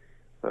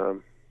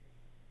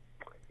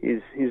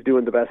he's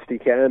doing the best he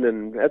can.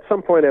 And at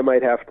some point, I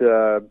might have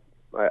to.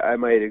 I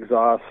might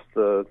exhaust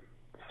the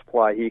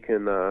supply he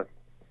can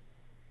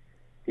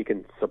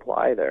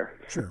supply there.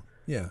 Sure.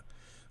 Yeah.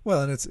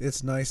 Well, and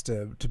it's nice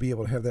to be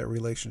able to have that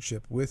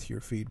relationship with your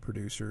feed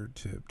producer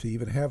to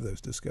even have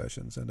those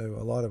discussions. I know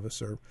a lot of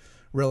us are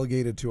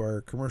relegated to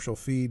our commercial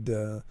feed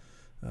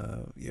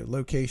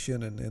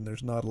location, and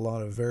there's not a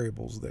lot of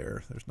variables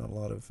there. There's not a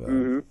lot of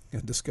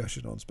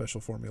discussion on special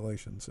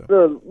formulation. So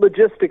the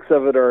logistics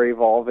of it are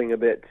evolving a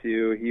bit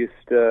too. He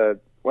used to,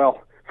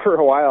 for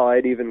a while,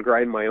 I'd even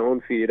grind my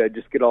own feed. I'd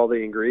just get all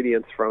the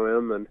ingredients from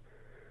him and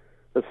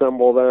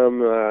assemble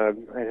them.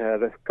 I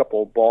had a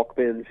couple bulk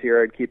bins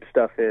here I'd keep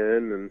stuff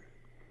in,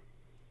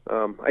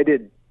 and I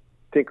did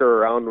tinker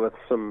around with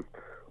some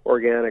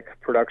organic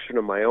production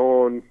of my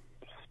own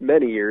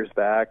many years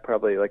back,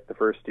 probably like the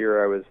first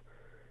year I was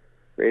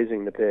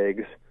raising the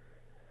pigs.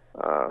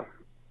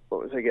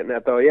 What was I getting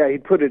at though? Yeah,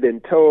 he'd put it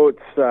in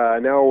totes.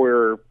 Now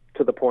we're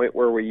to the point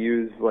where we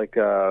use like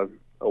a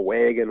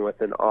wagon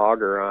with an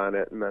auger on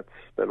it, and that's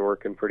been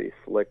working pretty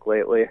slick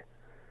lately.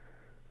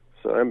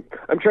 So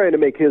I'm trying to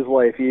make his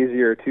life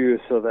easier too,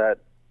 so that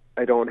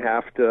I don't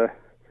have to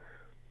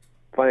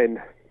find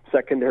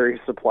secondary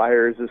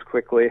suppliers as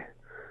quickly.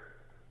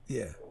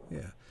 Yeah.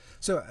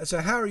 So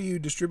how are you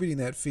distributing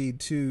that feed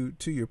to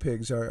your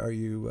pigs? Are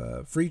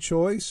you free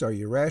choice? Are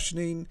you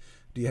rationing?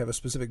 Do you have a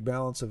specific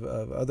balance of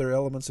other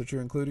elements that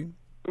you're including?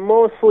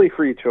 Mostly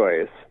free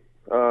choice.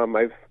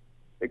 I've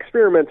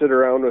experimented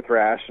around with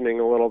rationing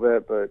a little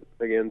bit, but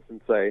again,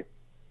 since I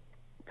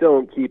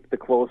don't keep the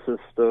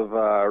closest of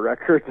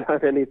records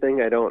on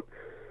anything, I don't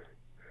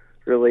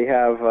really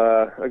have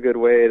a good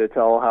way to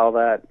tell how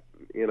that,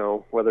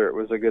 whether it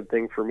was a good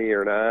thing for me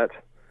or not.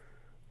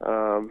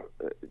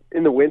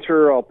 In the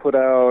winter, I'll put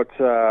out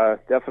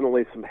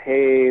definitely some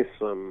hay,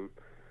 some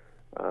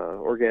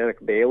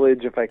organic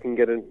baleage if I can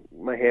get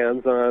my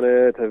hands on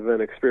it. I've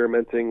been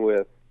experimenting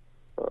with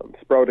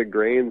sprouted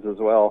grains as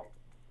well.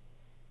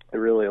 I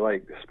really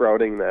like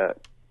sprouting that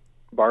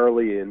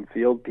barley and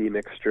field pea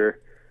mixture.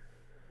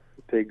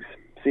 The pigs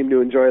seem to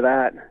enjoy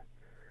that.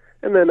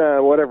 And then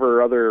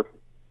whatever other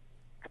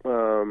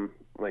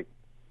like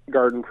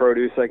garden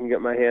produce I can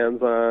get my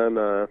hands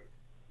on.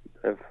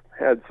 I've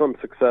had some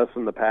success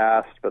in the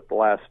past, but the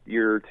last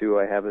year or two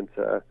I haven't.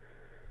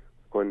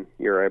 One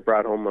year I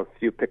brought home a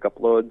few pickup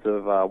loads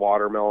of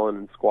watermelon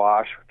and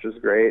squash, which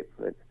is great.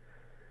 I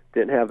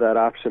didn't have that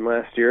option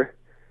last year.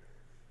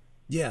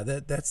 Yeah,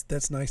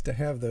 that's nice to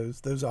have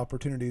those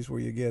opportunities where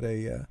you get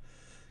a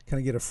kind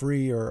of get a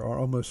free or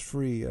almost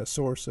free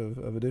source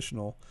of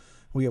additional.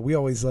 We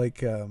always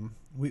like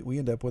we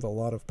end up with a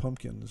lot of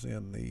pumpkins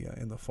in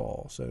the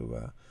fall,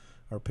 so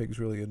our pigs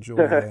really enjoy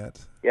that.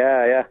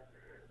 Yeah.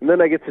 And then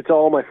I get to tell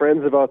all my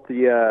friends about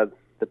the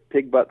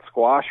pig butt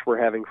squash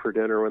we're having for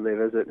dinner when they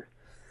visit.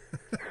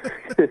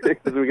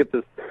 Because we get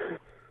this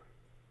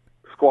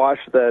squash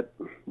that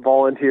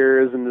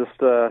volunteers and just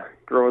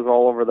grows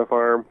all over the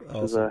farm,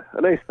 which is a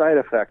nice side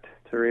effect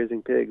to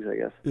raising pigs, I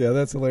guess. Yeah,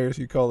 that's hilarious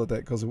you call it that,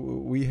 because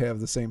we have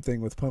the same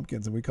thing with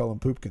pumpkins, and we call them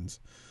poopkins.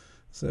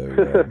 So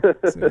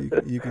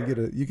you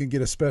can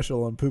get a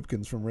special on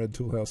poopkins from Red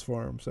Toolhouse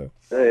Farm. So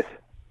nice.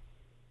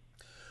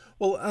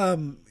 Well,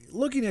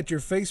 looking at your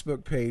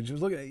Facebook page, it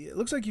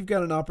looks like you've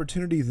got an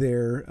opportunity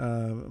there,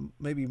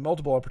 maybe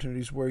multiple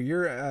opportunities where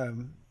you're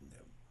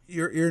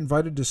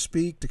invited to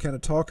speak, to kind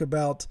of talk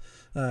about,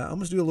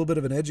 almost do a little bit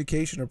of an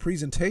education or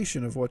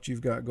presentation of what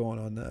you've got going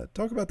on.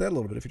 Talk about that a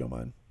little bit, if you don't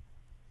mind.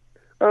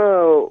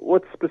 Oh,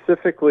 what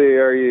specifically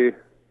are you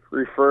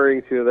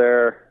referring to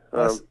there?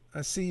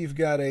 I see you've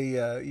got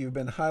you've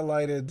been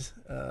highlighted.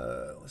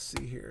 Let's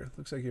see here.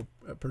 Looks like you're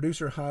a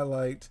producer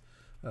highlight.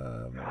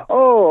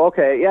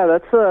 Okay. Yeah,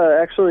 that's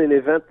actually an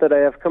event that I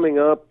have coming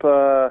up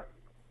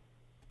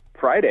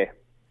Friday.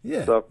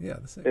 Yeah. So yeah.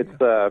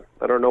 It's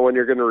I don't know when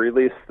you're going to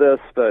release this,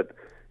 but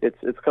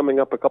it's coming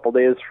up a couple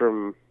days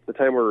from the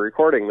time we're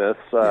recording this.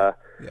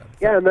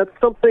 Yeah, and that's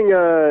something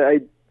I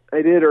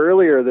did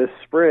earlier this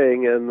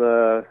spring, and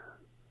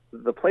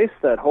the place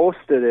that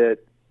hosted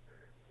it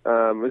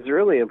was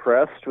really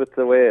impressed with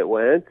the way it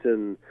went,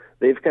 and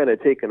they've kind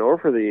of taken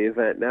over the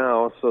event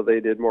now, so they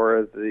did more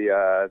of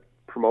the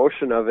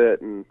promotion of it,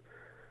 and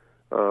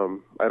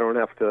I don't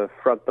have to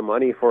front the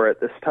money for it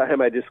this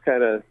time. I just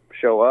kind of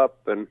show up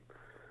and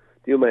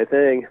do my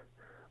thing.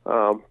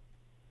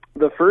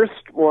 The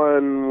first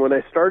one, when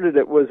I started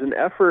it, was an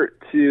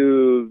effort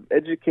to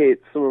educate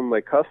some of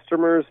my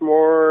customers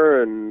more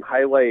and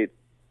highlight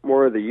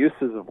more of the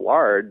uses of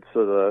lard.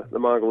 So the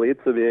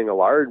Mongolitsa being a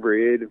lard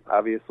breed,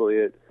 obviously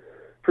it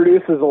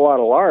produces a lot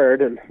of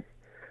lard, and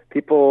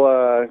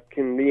people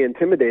can be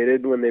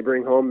intimidated when they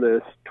bring home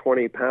this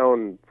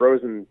 20-pound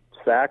frozen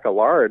sack of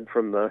lard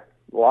from the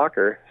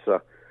locker.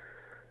 So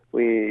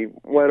we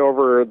went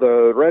over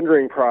the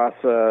rendering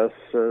process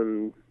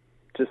and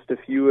just a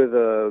few of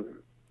the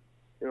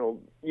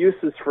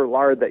uses for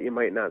lard that you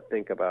might not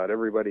think about.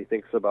 Everybody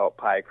thinks about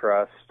pie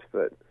crust,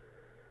 but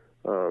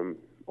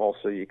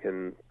also you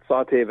can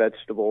saute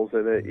vegetables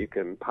in it. You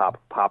can pop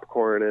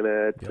popcorn in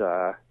it.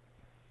 Yep.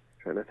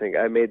 Trying to think.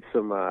 I made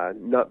some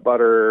nut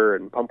butter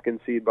and pumpkin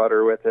seed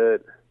butter with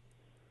it.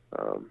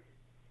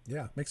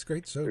 Yeah, makes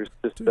great soap. There's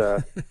just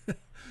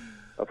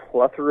a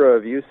plethora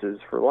of uses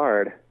for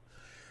lard.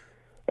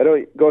 I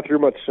don't go through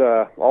much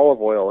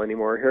olive oil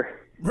anymore here.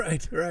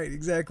 Right,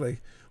 exactly.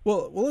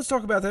 Well, let's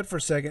talk about that for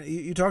a second.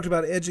 You talked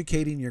about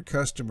educating your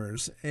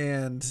customers,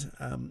 and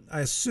I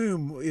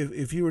assume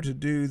if you were to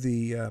do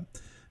the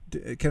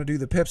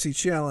Pepsi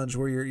challenge,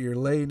 where you're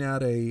laying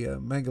out a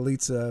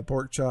Mongolitsa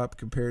pork chop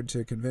compared to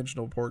a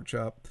conventional pork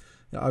chop,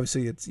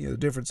 obviously it's the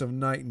difference of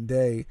night and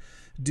day.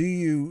 Do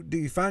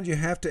you find you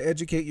have to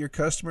educate your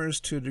customers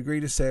to a degree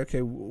to say,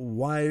 okay,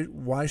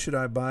 why should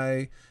I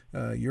buy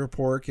your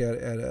pork at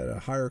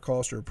a higher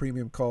cost or a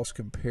premium cost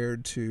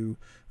compared to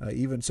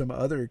even some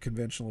other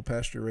conventional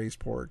pasture raised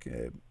pork?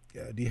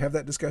 Do you have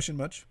that discussion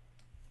much?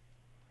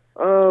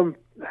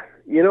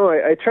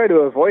 I try to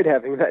avoid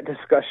having that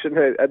discussion.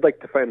 I'd like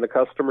to find the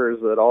customers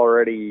that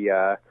already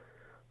are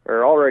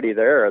already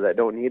there that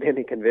don't need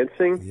any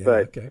convincing. Yeah,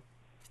 but okay.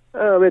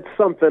 It's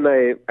something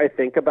I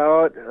think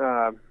about.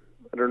 I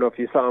don't know if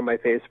you saw on my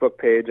Facebook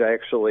page, I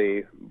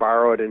actually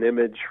borrowed an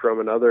image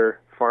from another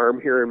farm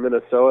here in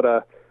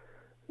Minnesota.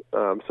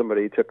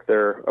 Somebody took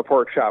a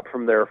pork chop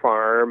from their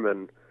farm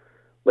and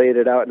laid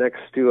it out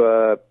next to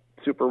a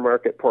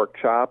supermarket pork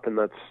chop, and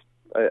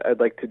I'd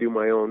like to do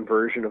my own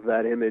version of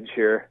that image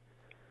here.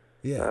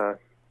 Yeah,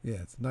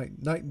 it's night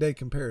and day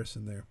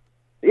comparison there.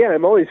 Yeah,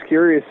 I'm always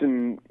curious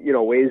in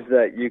ways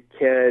that you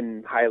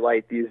can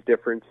highlight these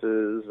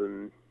differences,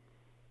 and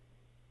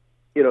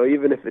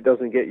even if it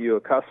doesn't get you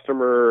a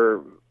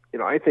customer,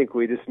 I think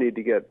we just need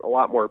to get a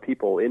lot more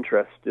people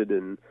interested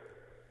in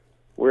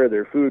where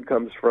their food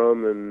comes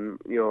from, and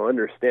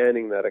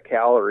understanding that a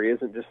calorie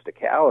isn't just a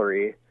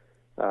calorie.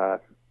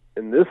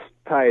 And this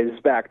ties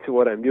back to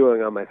what I'm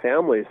doing on my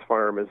family's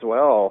farm as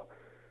well,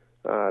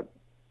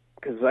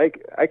 because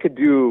I could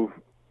do,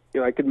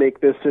 I could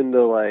make this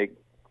into like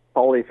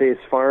Polyface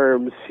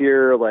Farms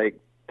here, like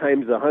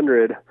times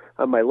 100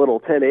 on my little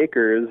 10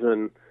 acres,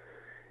 and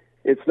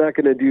it's not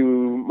going to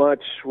do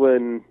much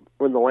when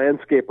the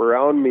landscape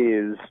around me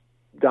is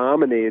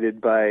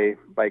dominated by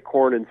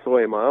corn and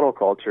soy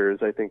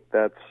monocultures. I think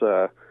that's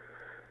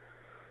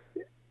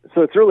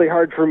so it's really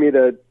hard for me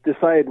to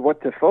decide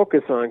what to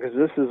focus on, because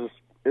this is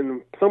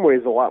in some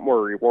ways a lot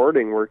more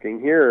rewarding working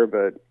here,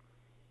 but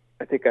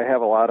I think I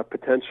have a lot of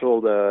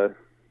potential to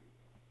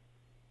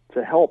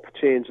help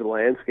change the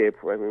landscape.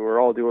 I mean,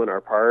 we're all doing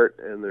our part,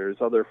 and there's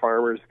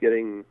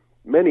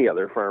many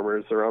other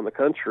farmers around the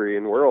country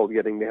and world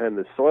getting behind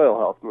the soil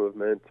health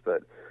movement,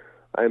 but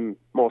I'm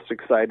most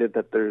excited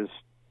that there's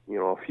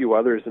a few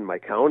others in my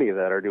county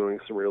that are doing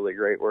some really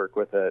great work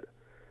with it.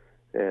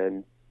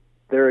 And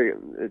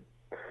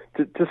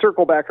to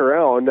circle back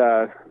around,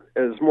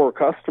 as more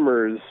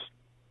consumers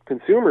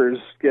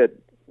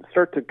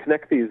start to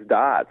connect these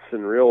dots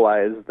and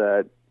realize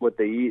that what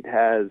they eat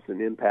has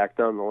an impact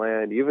on the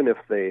land, even if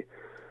they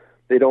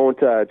don't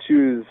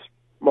choose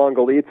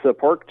Mongolitsa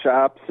pork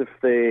chops, if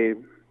they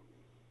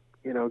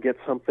get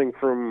something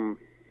from,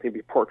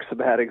 maybe pork's a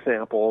bad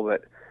example,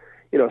 but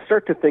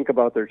start to think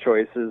about their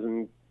choices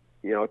and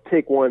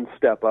take one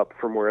step up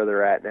from where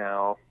they're at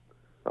now.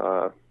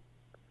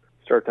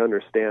 Start to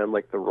understand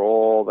like the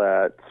role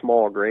that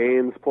small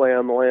grains play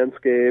on the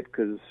landscape,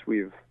 because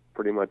we've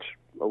pretty much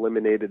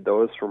eliminated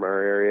those from our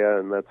area,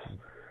 and that's,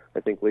 I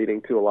think,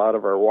 leading to a lot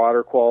of our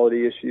water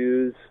quality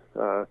issues.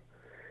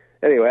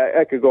 Anyway,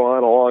 I could go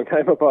on a long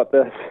time about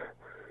this.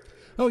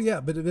 Oh yeah,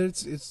 but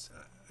it's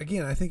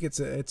again, I think it's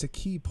a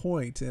key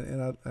point,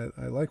 and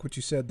I like what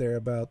you said there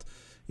about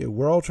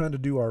we're all trying to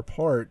do our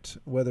part,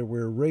 whether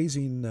we're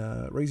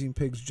raising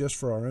pigs just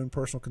for our own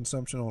personal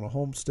consumption on a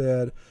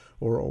homestead,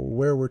 or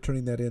where we're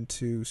turning that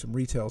into some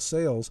retail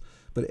sales,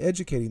 but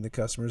educating the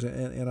customers.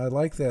 And I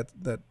like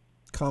that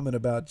comment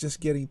about just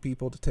getting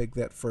people to take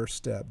that first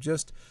step,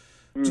 just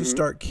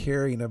start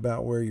caring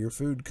about where your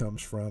food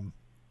comes from.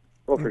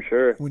 Well, for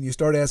sure. When you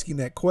start asking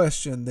that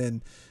question,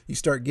 then you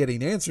start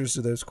getting answers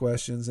to those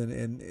questions.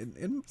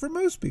 And for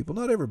most people,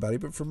 not everybody,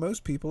 but for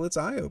most people, it's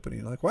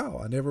eye-opening. Like, wow,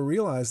 I never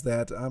realized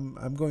that.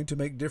 I'm going to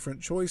make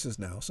different choices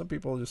now. Some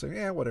people just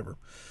say, whatever.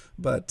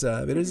 But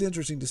it is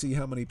interesting to see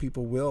how many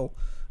people will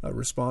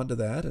respond to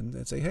that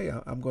and say, hey,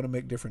 I'm going to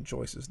make different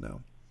choices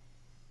now.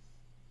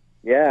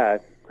 Yeah,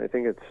 I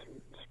think it's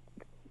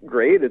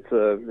great. It's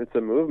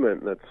a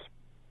movement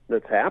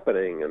that's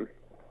happening, and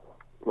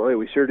boy,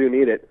 we sure do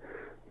need it.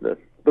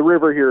 The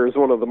river here is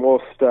one of the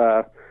most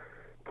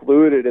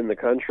polluted in the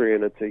country,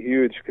 and it's a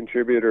huge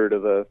contributor to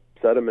the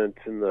sediment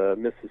in the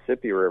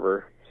Mississippi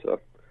River.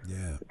 So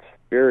yeah, it's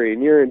very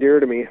near and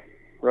dear to me,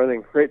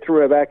 running right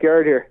through my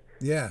backyard here.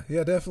 Yeah,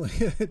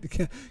 definitely.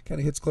 It kind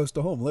of hits close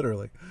to home,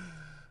 literally.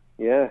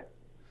 Yeah.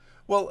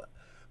 Well,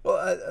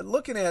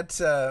 looking in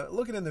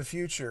the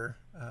future,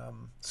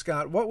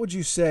 Scott, what would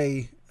you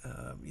say?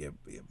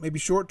 Maybe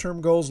short-term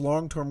goals,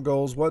 long-term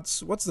goals. What's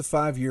the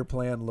 5-year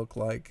plan look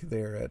like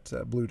there at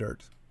Blue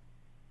Dirt?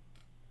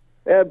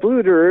 At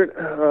Blue Dirt,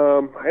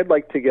 I'd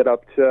like to get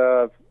up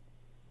to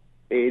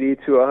 80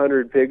 to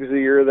 100 pigs a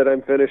year that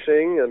I'm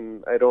finishing,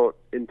 and I don't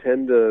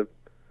intend to,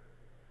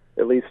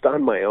 at least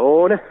on my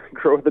own,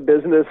 grow the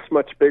business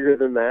much bigger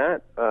than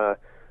that.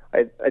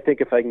 I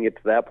think if I can get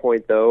to that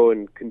point, though,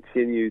 and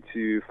continue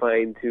to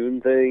fine-tune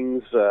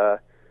things,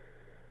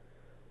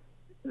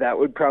 that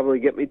would probably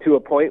get me to a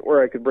point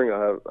where I could bring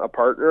a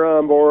partner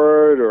on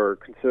board, or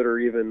consider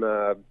even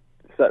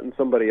setting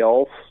somebody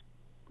else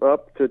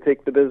up to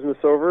take the business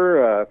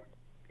over.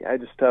 I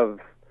just have,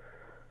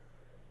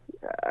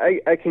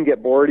 I can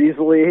get bored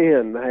easily,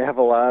 and I have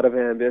a lot of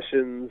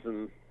ambitions,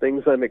 and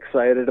things I'm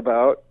excited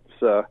about.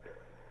 So,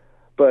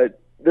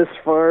 but this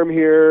farm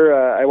here,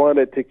 I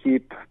wanted to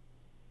keep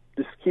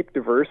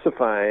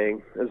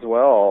diversifying as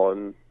well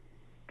and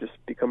just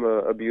become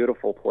a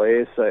beautiful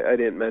place. I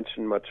didn't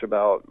mention much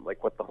about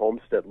like what the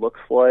homestead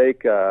looks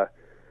like.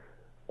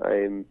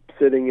 I'm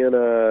sitting in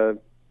a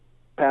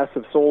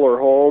passive solar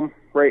home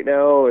right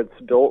now.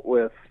 It's built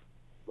with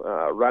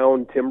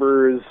round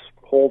timbers,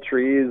 whole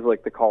trees,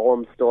 like the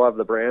columns still have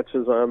the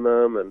branches on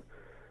them, and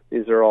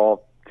these are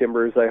all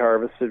timbers I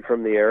harvested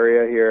from the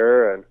area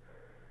here. And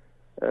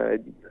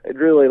I'd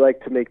really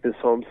like to make this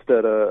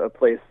homestead a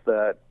place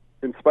that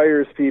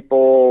inspires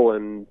people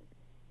and,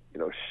 you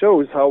know,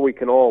 shows how we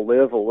can all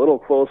live a little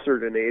closer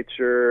to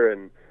nature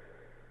and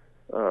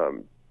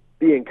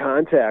be in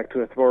contact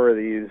with more of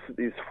these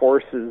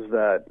forces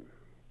that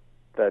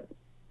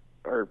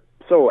are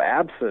so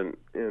absent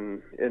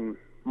in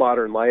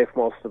modern life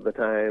most of the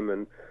time,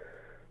 and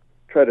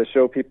try to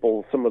show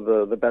people some of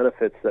the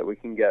benefits that we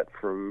can get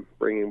from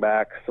bringing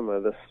back some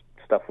of this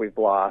stuff we've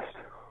lost.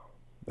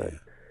 Yeah.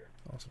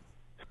 Awesome.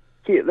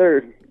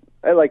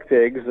 I like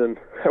pigs, and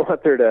I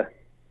want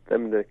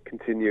them to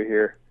continue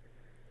here.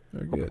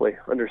 Very good. Hopefully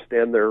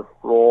understand their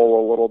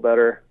role a little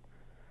better.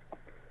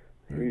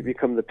 We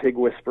become the pig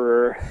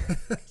whisperer.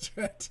 That's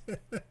right.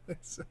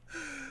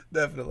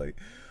 Definitely.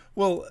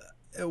 Well,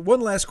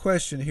 one last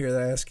question here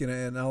that I ask,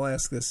 and I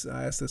ask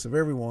this of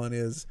everyone,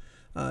 is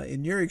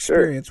in your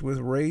experience with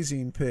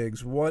raising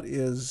pigs, what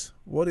is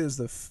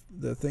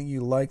the thing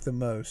you like the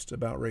most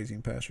about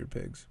raising pastured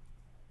pigs?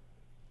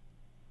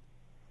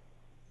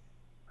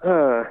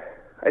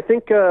 I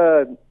think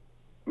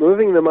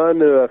moving them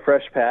onto a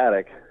fresh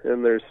paddock,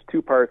 and there's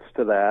two parts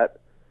to that.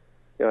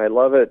 You know, I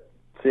love it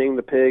seeing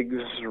the pigs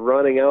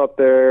running out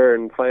there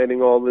and finding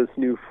all this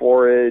new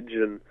forage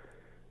and,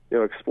 you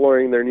know,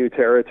 exploring their new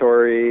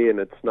territory, and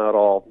it's not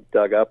all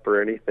dug up or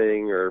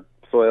anything or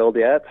soiled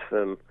yet.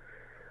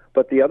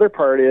 But the other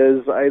part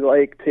is I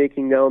like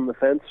taking down the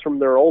fence from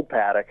their old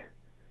paddock,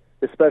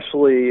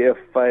 especially if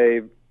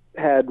I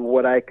had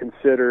what I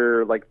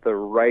consider like the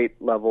right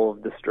level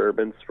of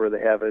disturbance where they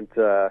haven't,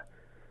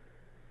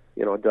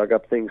 dug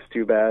up things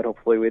too bad.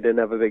 Hopefully we didn't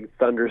have a big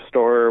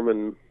thunderstorm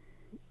and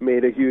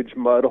made a huge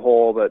mud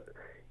hole, but,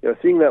 you know,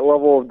 seeing that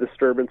level of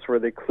disturbance where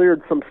they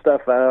cleared some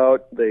stuff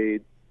out, they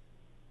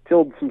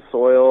tilled some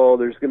soil,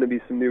 there's going to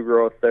be some new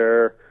growth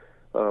there.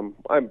 I'm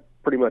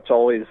pretty much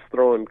always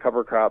throwing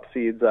cover crop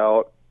seeds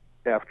out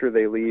after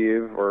they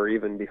leave or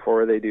even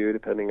before they do,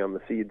 depending on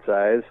the seed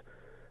size.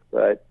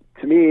 But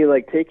to me,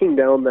 like taking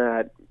down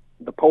the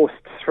posts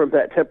from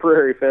that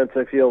temporary fence,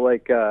 I feel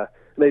like,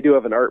 and I do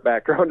have an art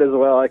background as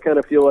well, I kind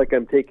of feel like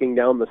I'm taking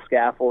down the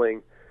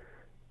scaffolding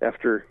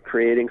after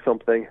creating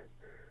something.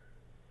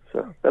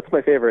 So that's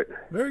my favorite.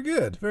 Very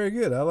good. Very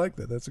good. I like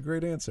that. That's a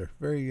great answer.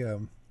 Very,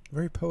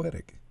 very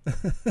poetic.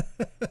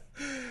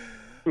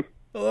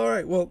 Well, all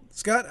right. Well,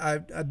 Scott, I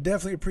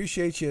definitely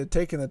appreciate you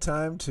taking the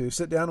time to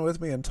sit down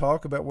with me and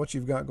talk about what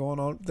you've got going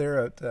on there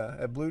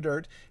at Blue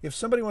Dirt. If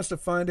somebody wants to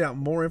find out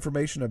more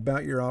information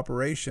about your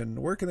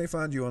operation, where can they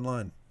find you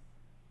online?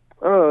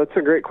 Oh, that's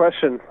a great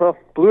question. Well,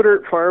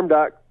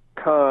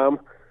 BlueDirtFarm.com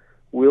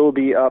will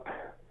be up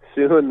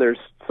soon. There's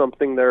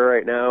something there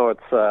right now.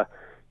 It's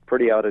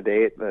pretty out of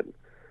date, but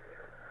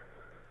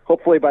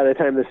hopefully by the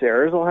time this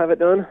airs, I'll have it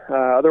done.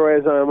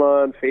 Otherwise, I'm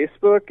on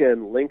Facebook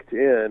and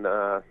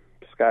LinkedIn.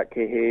 Scott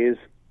K. Hayes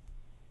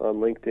on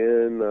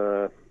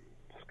LinkedIn,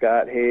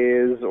 Scott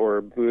Hayes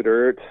or Blue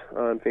Dirt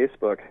on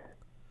Facebook.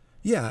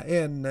 Yeah,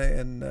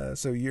 and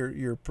so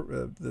your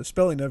the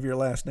spelling of your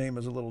last name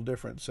is a little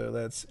different. So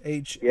that's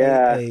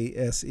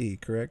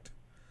Haase, correct?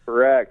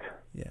 Correct.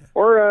 Yeah.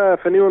 Or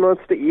if anyone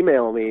wants to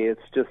email me,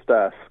 it's just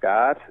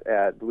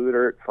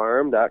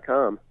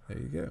Scott@BlueDirtFarm.com. There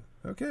you go.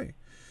 Okay.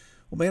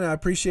 Well, man, I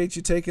appreciate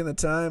you taking the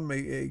time.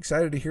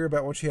 Excited to hear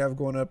about what you have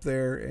going up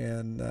there,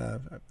 and I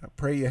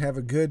pray you have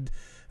a good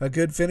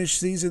finish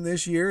season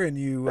this year, and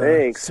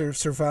you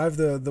survive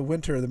the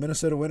winter, the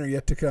Minnesota winter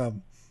yet to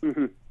come.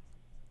 Mm-hmm.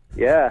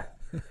 Yeah,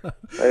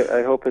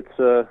 I hope it's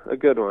a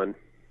good one,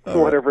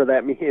 whatever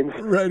that means.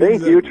 Right,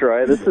 Thank you,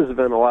 Troy. This has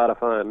been a lot of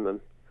fun, and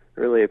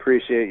really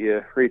appreciate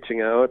you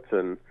reaching out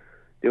and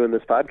doing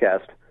this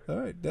podcast. All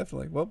right,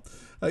 definitely. Well,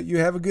 you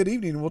have a good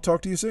evening, and we'll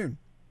talk to you soon.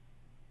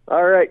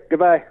 All right.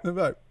 Goodbye.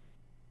 Goodbye.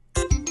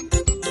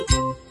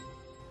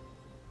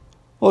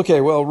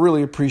 Okay, well,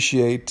 really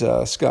appreciate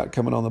Scott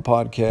coming on the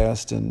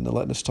podcast and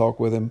letting us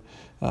talk with him.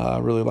 I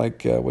really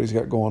like what he's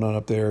got going on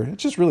up there.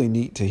 It's just really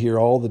neat to hear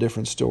all the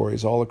different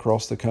stories all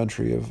across the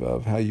country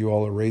of how you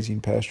all are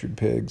raising pastured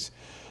pigs.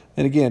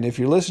 And again, if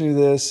you're listening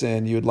to this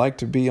and you would like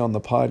to be on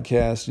the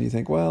podcast and you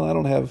think, well, I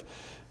don't have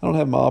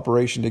my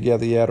operation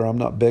together yet, or I'm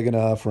not big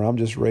enough, or I'm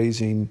just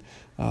raising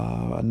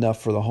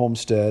enough for the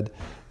homestead,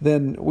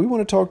 then we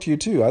want to talk to you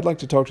too. I'd like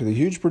to talk to the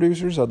huge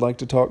producers. I'd like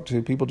to talk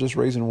to people just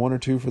raising one or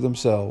two for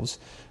themselves.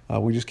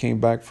 We just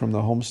came back from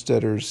the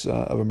Homesteaders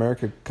of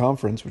America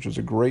conference, which was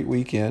a great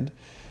weekend.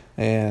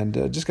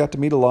 and just got to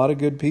meet a lot of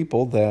good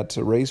people that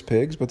raise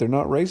pigs, but they're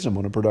not raising them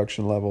on a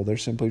production level. They're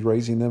simply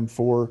raising them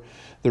for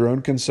their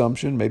own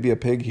consumption, maybe a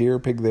pig here, a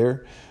pig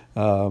there.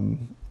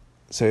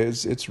 So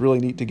it's really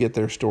neat to get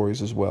their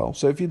stories as well.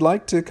 So if you'd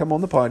like to come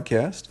on the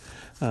podcast,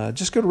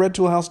 just go to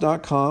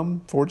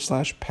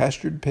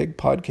redtoolhouse.com/pastured pig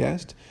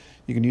podcast.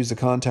 You can use the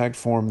contact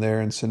form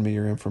there and send me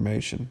your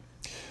information.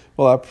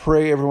 Well, I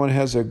pray everyone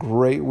has a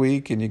great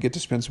week and you get to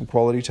spend some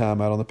quality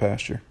time out on the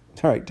pasture.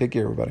 All right, take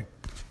care, everybody.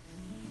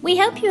 We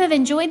hope you have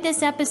enjoyed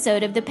this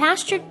episode of the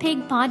Pastured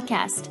Pig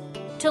Podcast.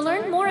 To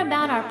learn more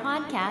about our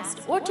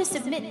podcast or to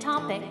submit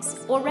topics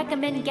or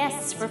recommend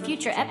guests for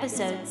future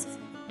episodes,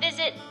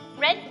 visit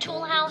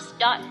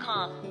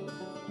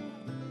redtoolhouse.com.